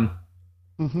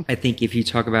 I think if you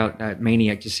talk about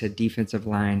Maniac just said defensive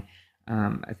line.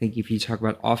 I think if you talk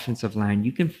about offensive line,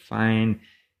 you can find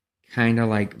kind of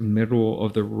like middle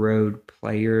of the road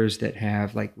players that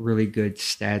have like really good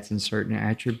stats and certain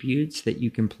attributes that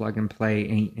you can plug and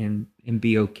play and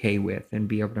be okay with and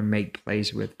be able to make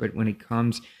plays with. But when it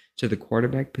comes to the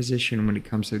quarterback position, when it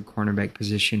comes to the cornerback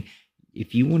position,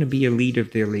 if you want to be elite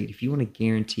of the elite, if you want to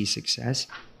guarantee success,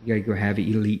 you got to go have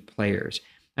elite players.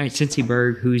 All right, Cincy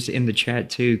Berg, who's in the chat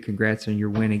too, congrats on your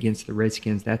win against the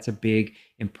Redskins. That's a big,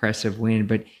 impressive win.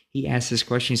 But he asked this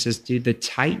question. He says, do the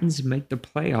Titans make the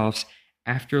playoffs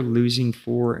after losing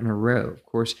 4 in a row? Of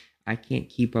course, I can't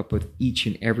keep up with each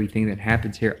and everything that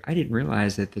happens here. I didn't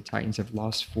realize that the Titans have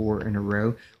lost 4 in a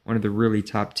row, one of the really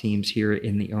top teams here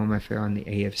in the OMFL and the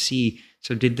AFC.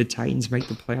 So did the Titans make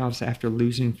the playoffs after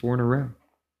losing 4 in a row?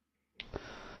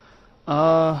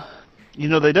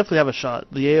 They definitely have a shot.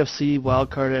 The AFC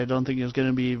wildcard, I don't think is going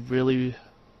to be really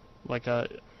like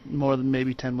more than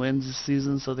maybe 10 wins this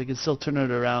season, so they can still turn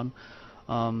it around.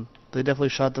 They definitely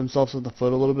shot themselves in the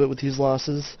foot a little bit with these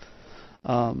losses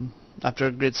after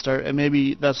a great start, and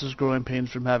maybe that's just growing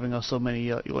pains from having so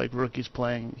many like rookies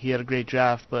playing. He had a great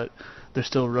draft, but they're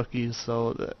still rookies,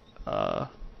 so I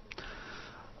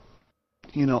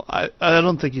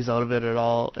don't think he's out of it at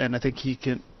all, and I think he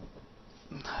can.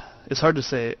 It's hard to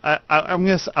say. I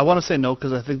want to say no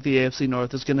because I think the AFC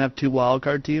North is going to have 2 wild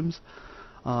card teams.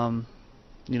 I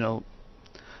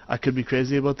could be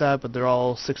crazy about that, but they're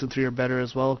all 6-3 or better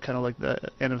as well, kind of like the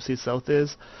NFC South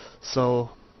is.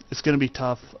 So it's going to be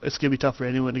tough. It's going to be tough for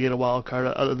anyone to get a wild card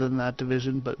other than that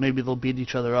division, but maybe they'll beat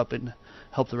each other up and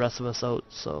help the rest of us out.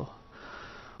 So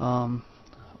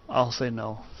I'll say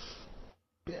no.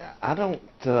 Yeah, I don't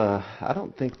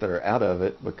think they're out of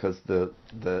it because the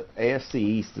AFC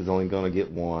East is only going to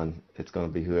get one. It's going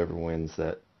to be whoever wins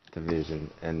that division,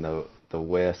 and the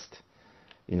West,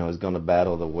 is going to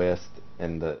battle the West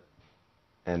and the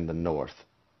North.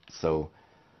 So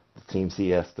the teams he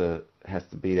has to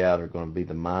beat out are going to be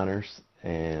the Miners,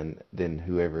 and then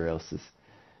whoever else is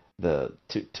the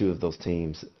two of those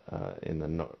teams in the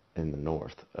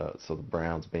North. So the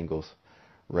Browns, Bengals,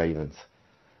 Ravens.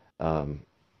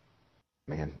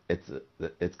 Man,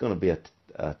 it's going to be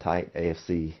a tight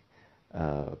AFC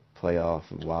playoff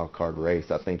and wild card race.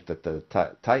 I think that the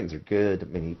Titans are good. I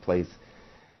mean, he plays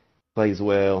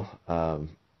well.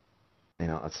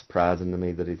 It's surprising to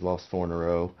me that he's lost 4 in a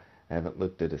row. I haven't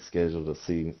looked at his schedule to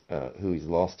see who he's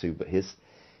lost to, but his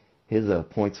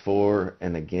points for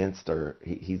and against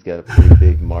he's got a pretty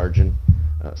big margin.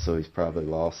 So he's probably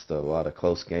lost a lot of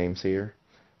close games here.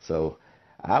 So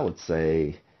I would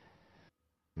say,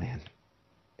 man,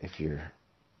 if you're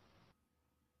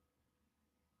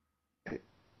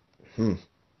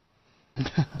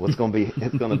It's gonna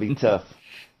be tough.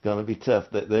 Gonna be tough.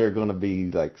 That there are gonna be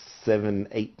like 7,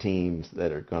 8 teams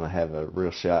that are gonna have a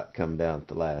real shot come down at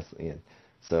the last end.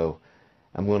 So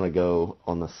I'm gonna go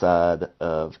on the side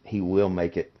of he will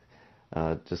make it,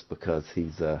 just because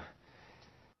he's a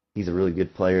really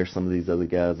good player. Some of these other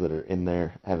guys that are in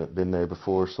there haven't been there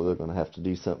before, so they're gonna have to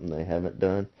do something they haven't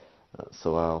done.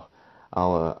 So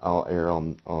I'll err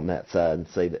on that side and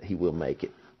say that he will make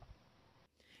it.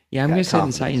 Yeah, I'm going to say the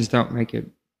Confidence. Titans don't make it.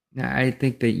 Now, I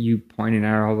think that you pointed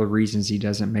out all the reasons he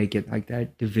doesn't make it. Like,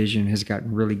 that division has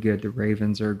gotten really good. The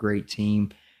Ravens are a great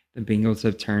team. The Bengals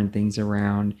have turned things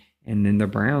around. And then the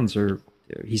Browns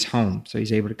he's home, so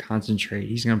he's able to concentrate.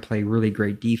 He's going to play really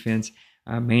great defense.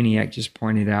 Maniac just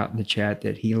pointed out in the chat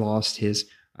that he lost his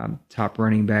top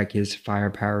running back, his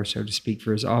firepower, so to speak,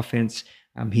 for his offense.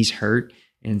 He's hurt.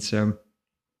 And so,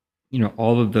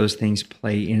 all of those things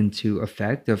play into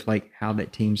effect of like how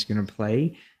that team's going to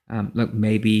play. Look,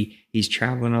 maybe he's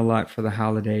traveling a lot for the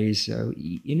holidays. So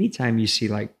anytime you see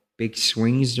like big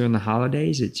swings during the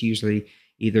holidays, it's usually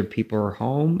either people are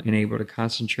home and able to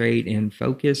concentrate and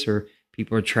focus, or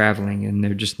people are traveling and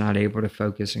they're just not able to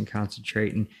focus and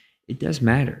concentrate. And it does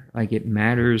matter. Like, it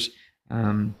matters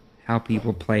how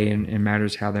people play, and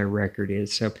matters how their record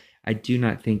is. So I do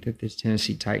not think that the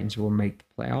Tennessee Titans will make the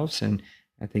playoffs, and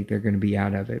I think they're going to be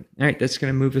out of it. All right, that's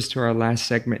going to move us to our last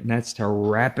segment, and that's to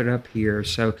wrap it up here.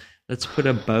 So let's put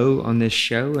a bow on this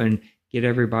show and get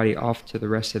everybody off to the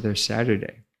rest of their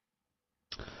Saturday.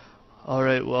 All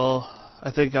right, well, I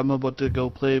think I'm about to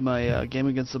go play my game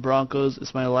against the Broncos.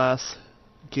 It's my last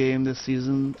game this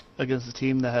season against a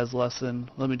team that has less than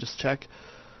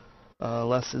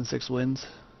 6 wins.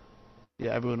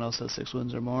 Yeah, everyone else has 6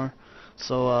 wins or more.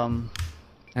 So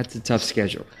that's a tough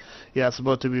schedule. Yeah, it's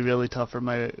about to be really tough for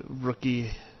my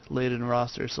rookie-laden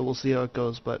roster, so we'll see how it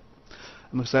goes. But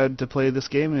I'm excited to play this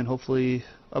game and hopefully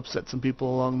upset some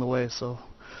people along the way. So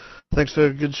thanks for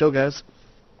a good show, guys.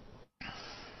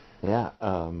 Yeah.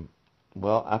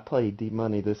 Well, I played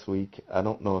D-Money this week. I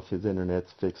don't know if his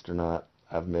internet's fixed or not.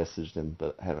 I've messaged him,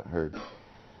 but haven't heard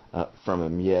from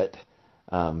him yet.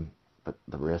 But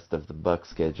the rest of the Buck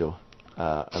schedule,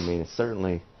 it's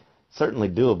certainly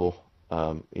doable.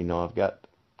 I've got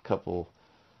a couple,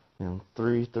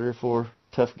 3 or 4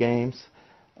 tough games,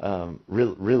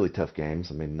 really tough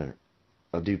games.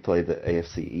 I do play the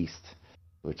AFC East,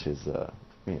 which is,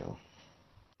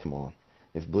 come on.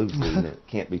 If Blue's leading it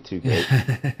can't be too great.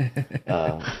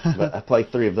 But I play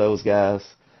 3 of those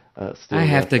guys. I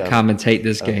have to commentate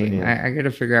this game. I got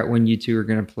to figure out when you two are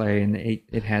going to play, and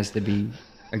it has to be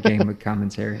a game with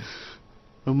commentary.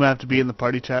 I'm gonna have to be in the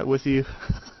party chat with you.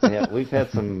 Yeah, we've had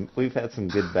some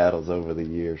good battles over the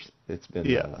years. It's been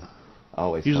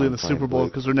always usually fun in the Super Bowl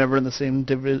because we're never in the same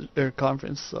division or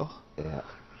conference. So yeah,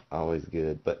 always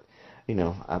good. But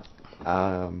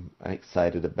I'm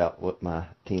excited about what my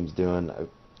team's doing.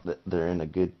 They're in a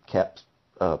good cap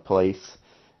place,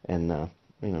 and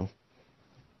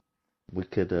we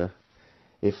could.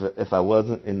 If I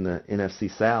wasn't in the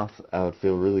NFC South, I would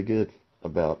feel really good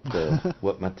about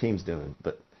what my team's doing.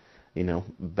 But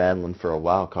battling for a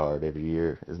wild card every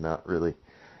year is not really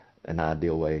an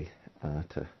ideal way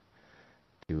to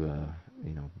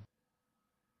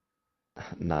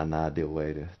not an ideal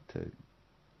way to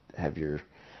have your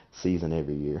season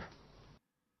every year.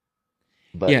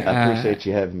 But yeah, I appreciate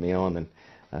you having me on, and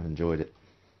I've enjoyed it.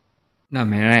 No,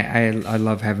 man, I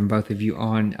love having both of you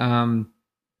on.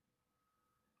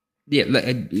 Yeah,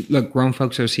 look,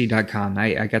 grownfolksoc.com.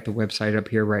 I got the website up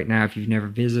here right now. If you've never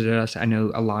visited us, I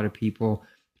know a lot of people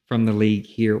from the league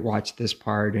here watch this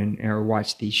part or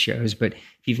watch these shows. But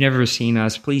if you've never seen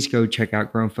us, please go check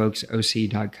out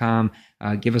grownfolksoc.com.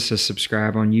 Give us a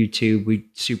subscribe on YouTube. We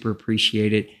super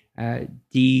appreciate it.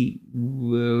 Dwayne,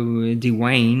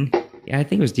 yeah, I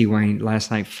think it was Dwayne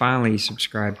last night, finally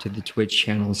subscribed to the Twitch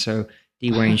channel. So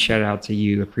Dwayne, shout out to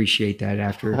you. Appreciate that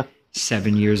after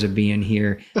 7 years of being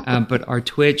here. But our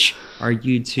Twitch, our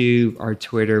YouTube, our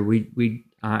Twitter, we'd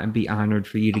be honored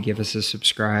for you to give us a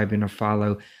subscribe and a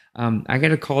follow. I got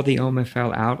to call the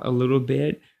OMFL out a little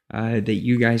bit, that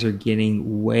you guys are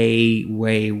getting way,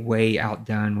 way, way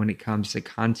outdone when it comes to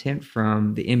content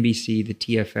from the NBC, the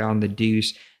TFL, and the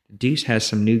Deuce. The Deuce has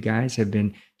some new guys have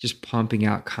been just pumping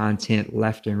out content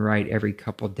left and right every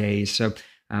couple days. So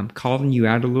I'm calling you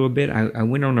out a little bit. I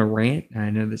went on a rant. I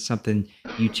know that's something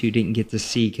you two didn't get to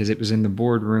see because it was in the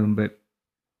boardroom, but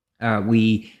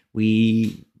we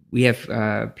we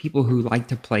have people who like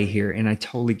to play here, and I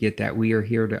totally get that. We are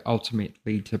here to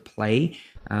ultimately to play,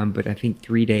 but I think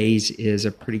 3 days is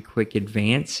a pretty quick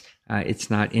advance. It's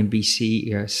not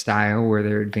NBC style where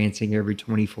they're advancing every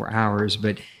 24 hours,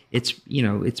 but it's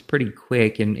pretty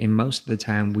quick, and most of the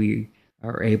time we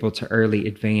are able to early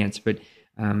advance. But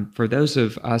for those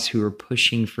of us who are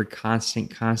pushing for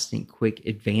constant, quick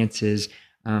advances,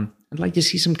 I'd like to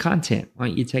see some content. Why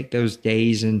don't you take those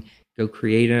days and go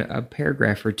create a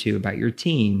paragraph or two about your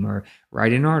team, or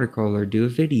write an article, or do a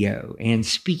video. And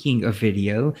speaking of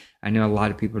video, I know a lot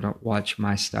of people don't watch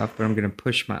my stuff, but I'm going to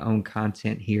push my own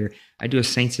content here. I do a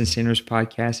Saints and Sinners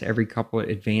podcast every couple of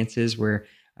advances where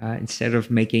instead of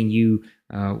making you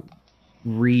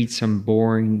read some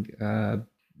boring,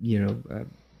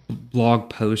 blog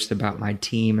post about my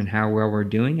team and how well we're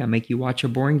doing, I make you watch a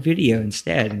boring video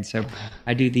instead. And so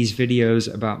I do these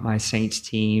videos about my Saints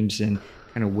teams and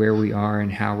kind of where we are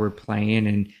and how we're playing,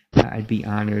 and I'd be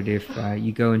honored if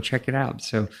you go and check it out.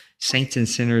 So Saints and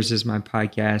Sinners is my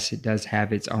podcast. It does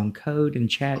have its own code and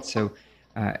chat, so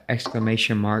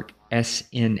 !SNS,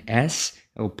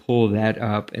 it'll pull that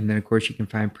up, and then of course you can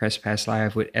find Press Pass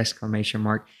Live with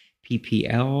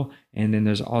 !PPL, and then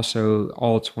there's also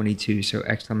all 22, so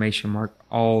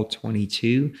all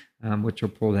 22, which will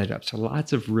pull that up. So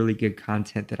lots of really good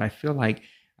content that I feel like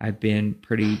I've been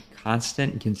pretty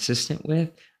constant and consistent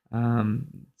with.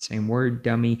 Same word,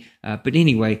 dummy. But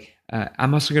anyway,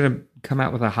 I'm also going to come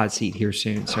out with a hot seat here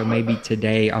soon. So maybe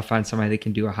today I'll find somebody that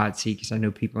can do a hot seat, because I know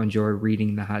people enjoy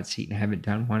reading the hot seat, and I haven't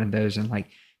done one of those in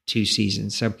like 2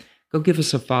 seasons. So go give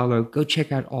us a follow. Go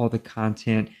check out all the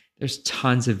content. There's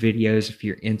tons of videos if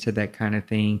you're into that kind of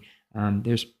thing.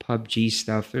 There's PUBG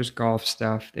stuff. There's golf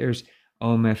stuff. There's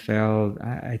OMFL.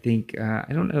 I think, I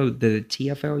don't know, the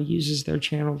TFL uses their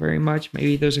channel very much.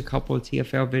 Maybe there's a couple of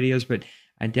TFL videos, but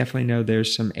I definitely know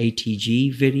there's some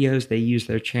ATG videos. They use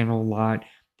their channel a lot.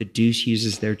 The Deuce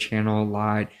uses their channel a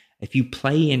lot. If you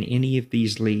play in any of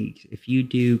these leagues, if you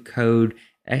do code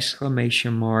 !share,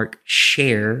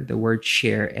 the word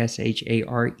share,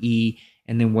 SHARE,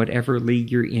 and then whatever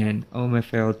league you're in,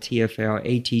 OMFL, TFL,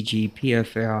 ATG,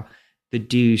 PFL, the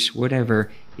Deuce,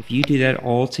 whatever, if you do that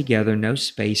all together, no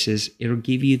spaces, it'll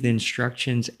give you the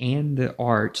instructions and the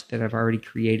art that I've already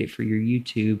created for your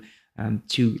YouTube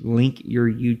to link your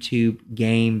YouTube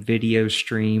game video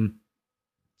stream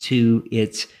to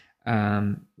its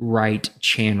right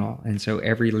channel. And so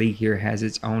every league here has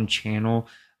its own channel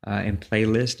and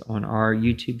playlist on our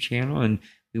YouTube channel, and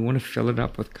we want to fill it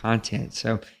up with content.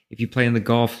 So if you play in the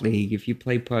golf league, if you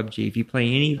play PUBG, if you play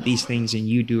any of these things and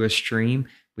you do a stream,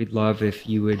 we'd love if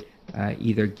you would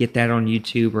either get that on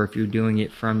YouTube, or if you're doing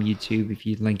it from YouTube, if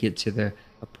you link it to the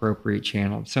appropriate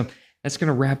channel. So that's going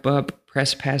to wrap up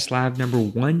Press Pass Live number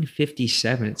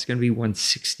 157. It's going to be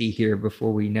 160 here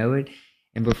before we know it.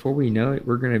 And before we know it,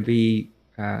 we're going to be,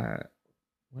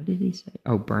 what did he say?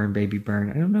 Oh, burn, baby, burn.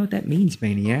 I don't know what that means,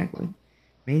 Maniac.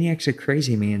 Maniac's a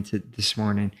crazy man this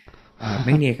morning.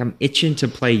 Maniac, I'm itching to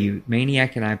play you.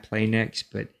 Maniac and I play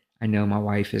next, but I know my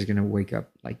wife is going to wake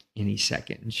up like any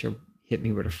second, and she'll hit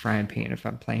me with a frying pan if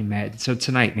I'm playing Madden. So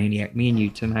tonight, Maniac, me and you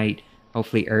tonight,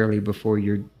 hopefully early before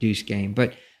your Deuce game.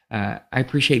 But I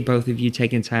appreciate both of you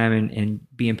taking time and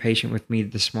being patient with me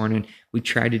this morning. We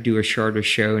tried to do a shorter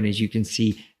show, and as you can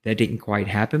see, that didn't quite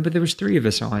happen, but there was 3 of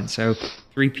us on. So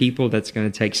 3 people, that's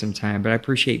going to take some time. But I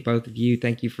appreciate both of you.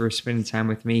 Thank you for spending time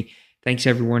with me. Thanks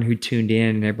everyone who tuned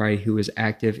in and everybody who was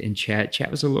active in chat.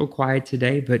 Chat was a little quiet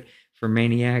today, but for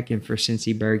Maniac and for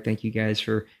Cincy Berg, thank you guys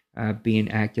for being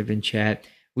active in chat.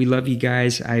 We love you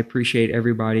guys. I appreciate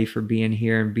everybody for being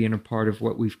here and being a part of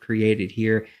what we've created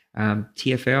here.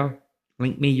 TFL,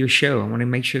 link me your show. I want to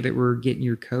make sure that we're getting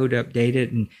your code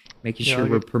updated and making sure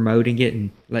we're promoting it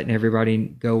and letting everybody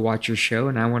go watch your show.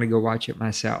 And I want to go watch it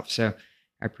myself. So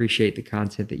I appreciate the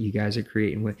content that you guys are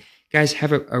creating with. Guys,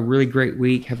 have a really great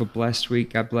week. Have a blessed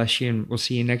week. God bless you. And we'll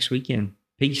see you next weekend.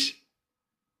 Peace.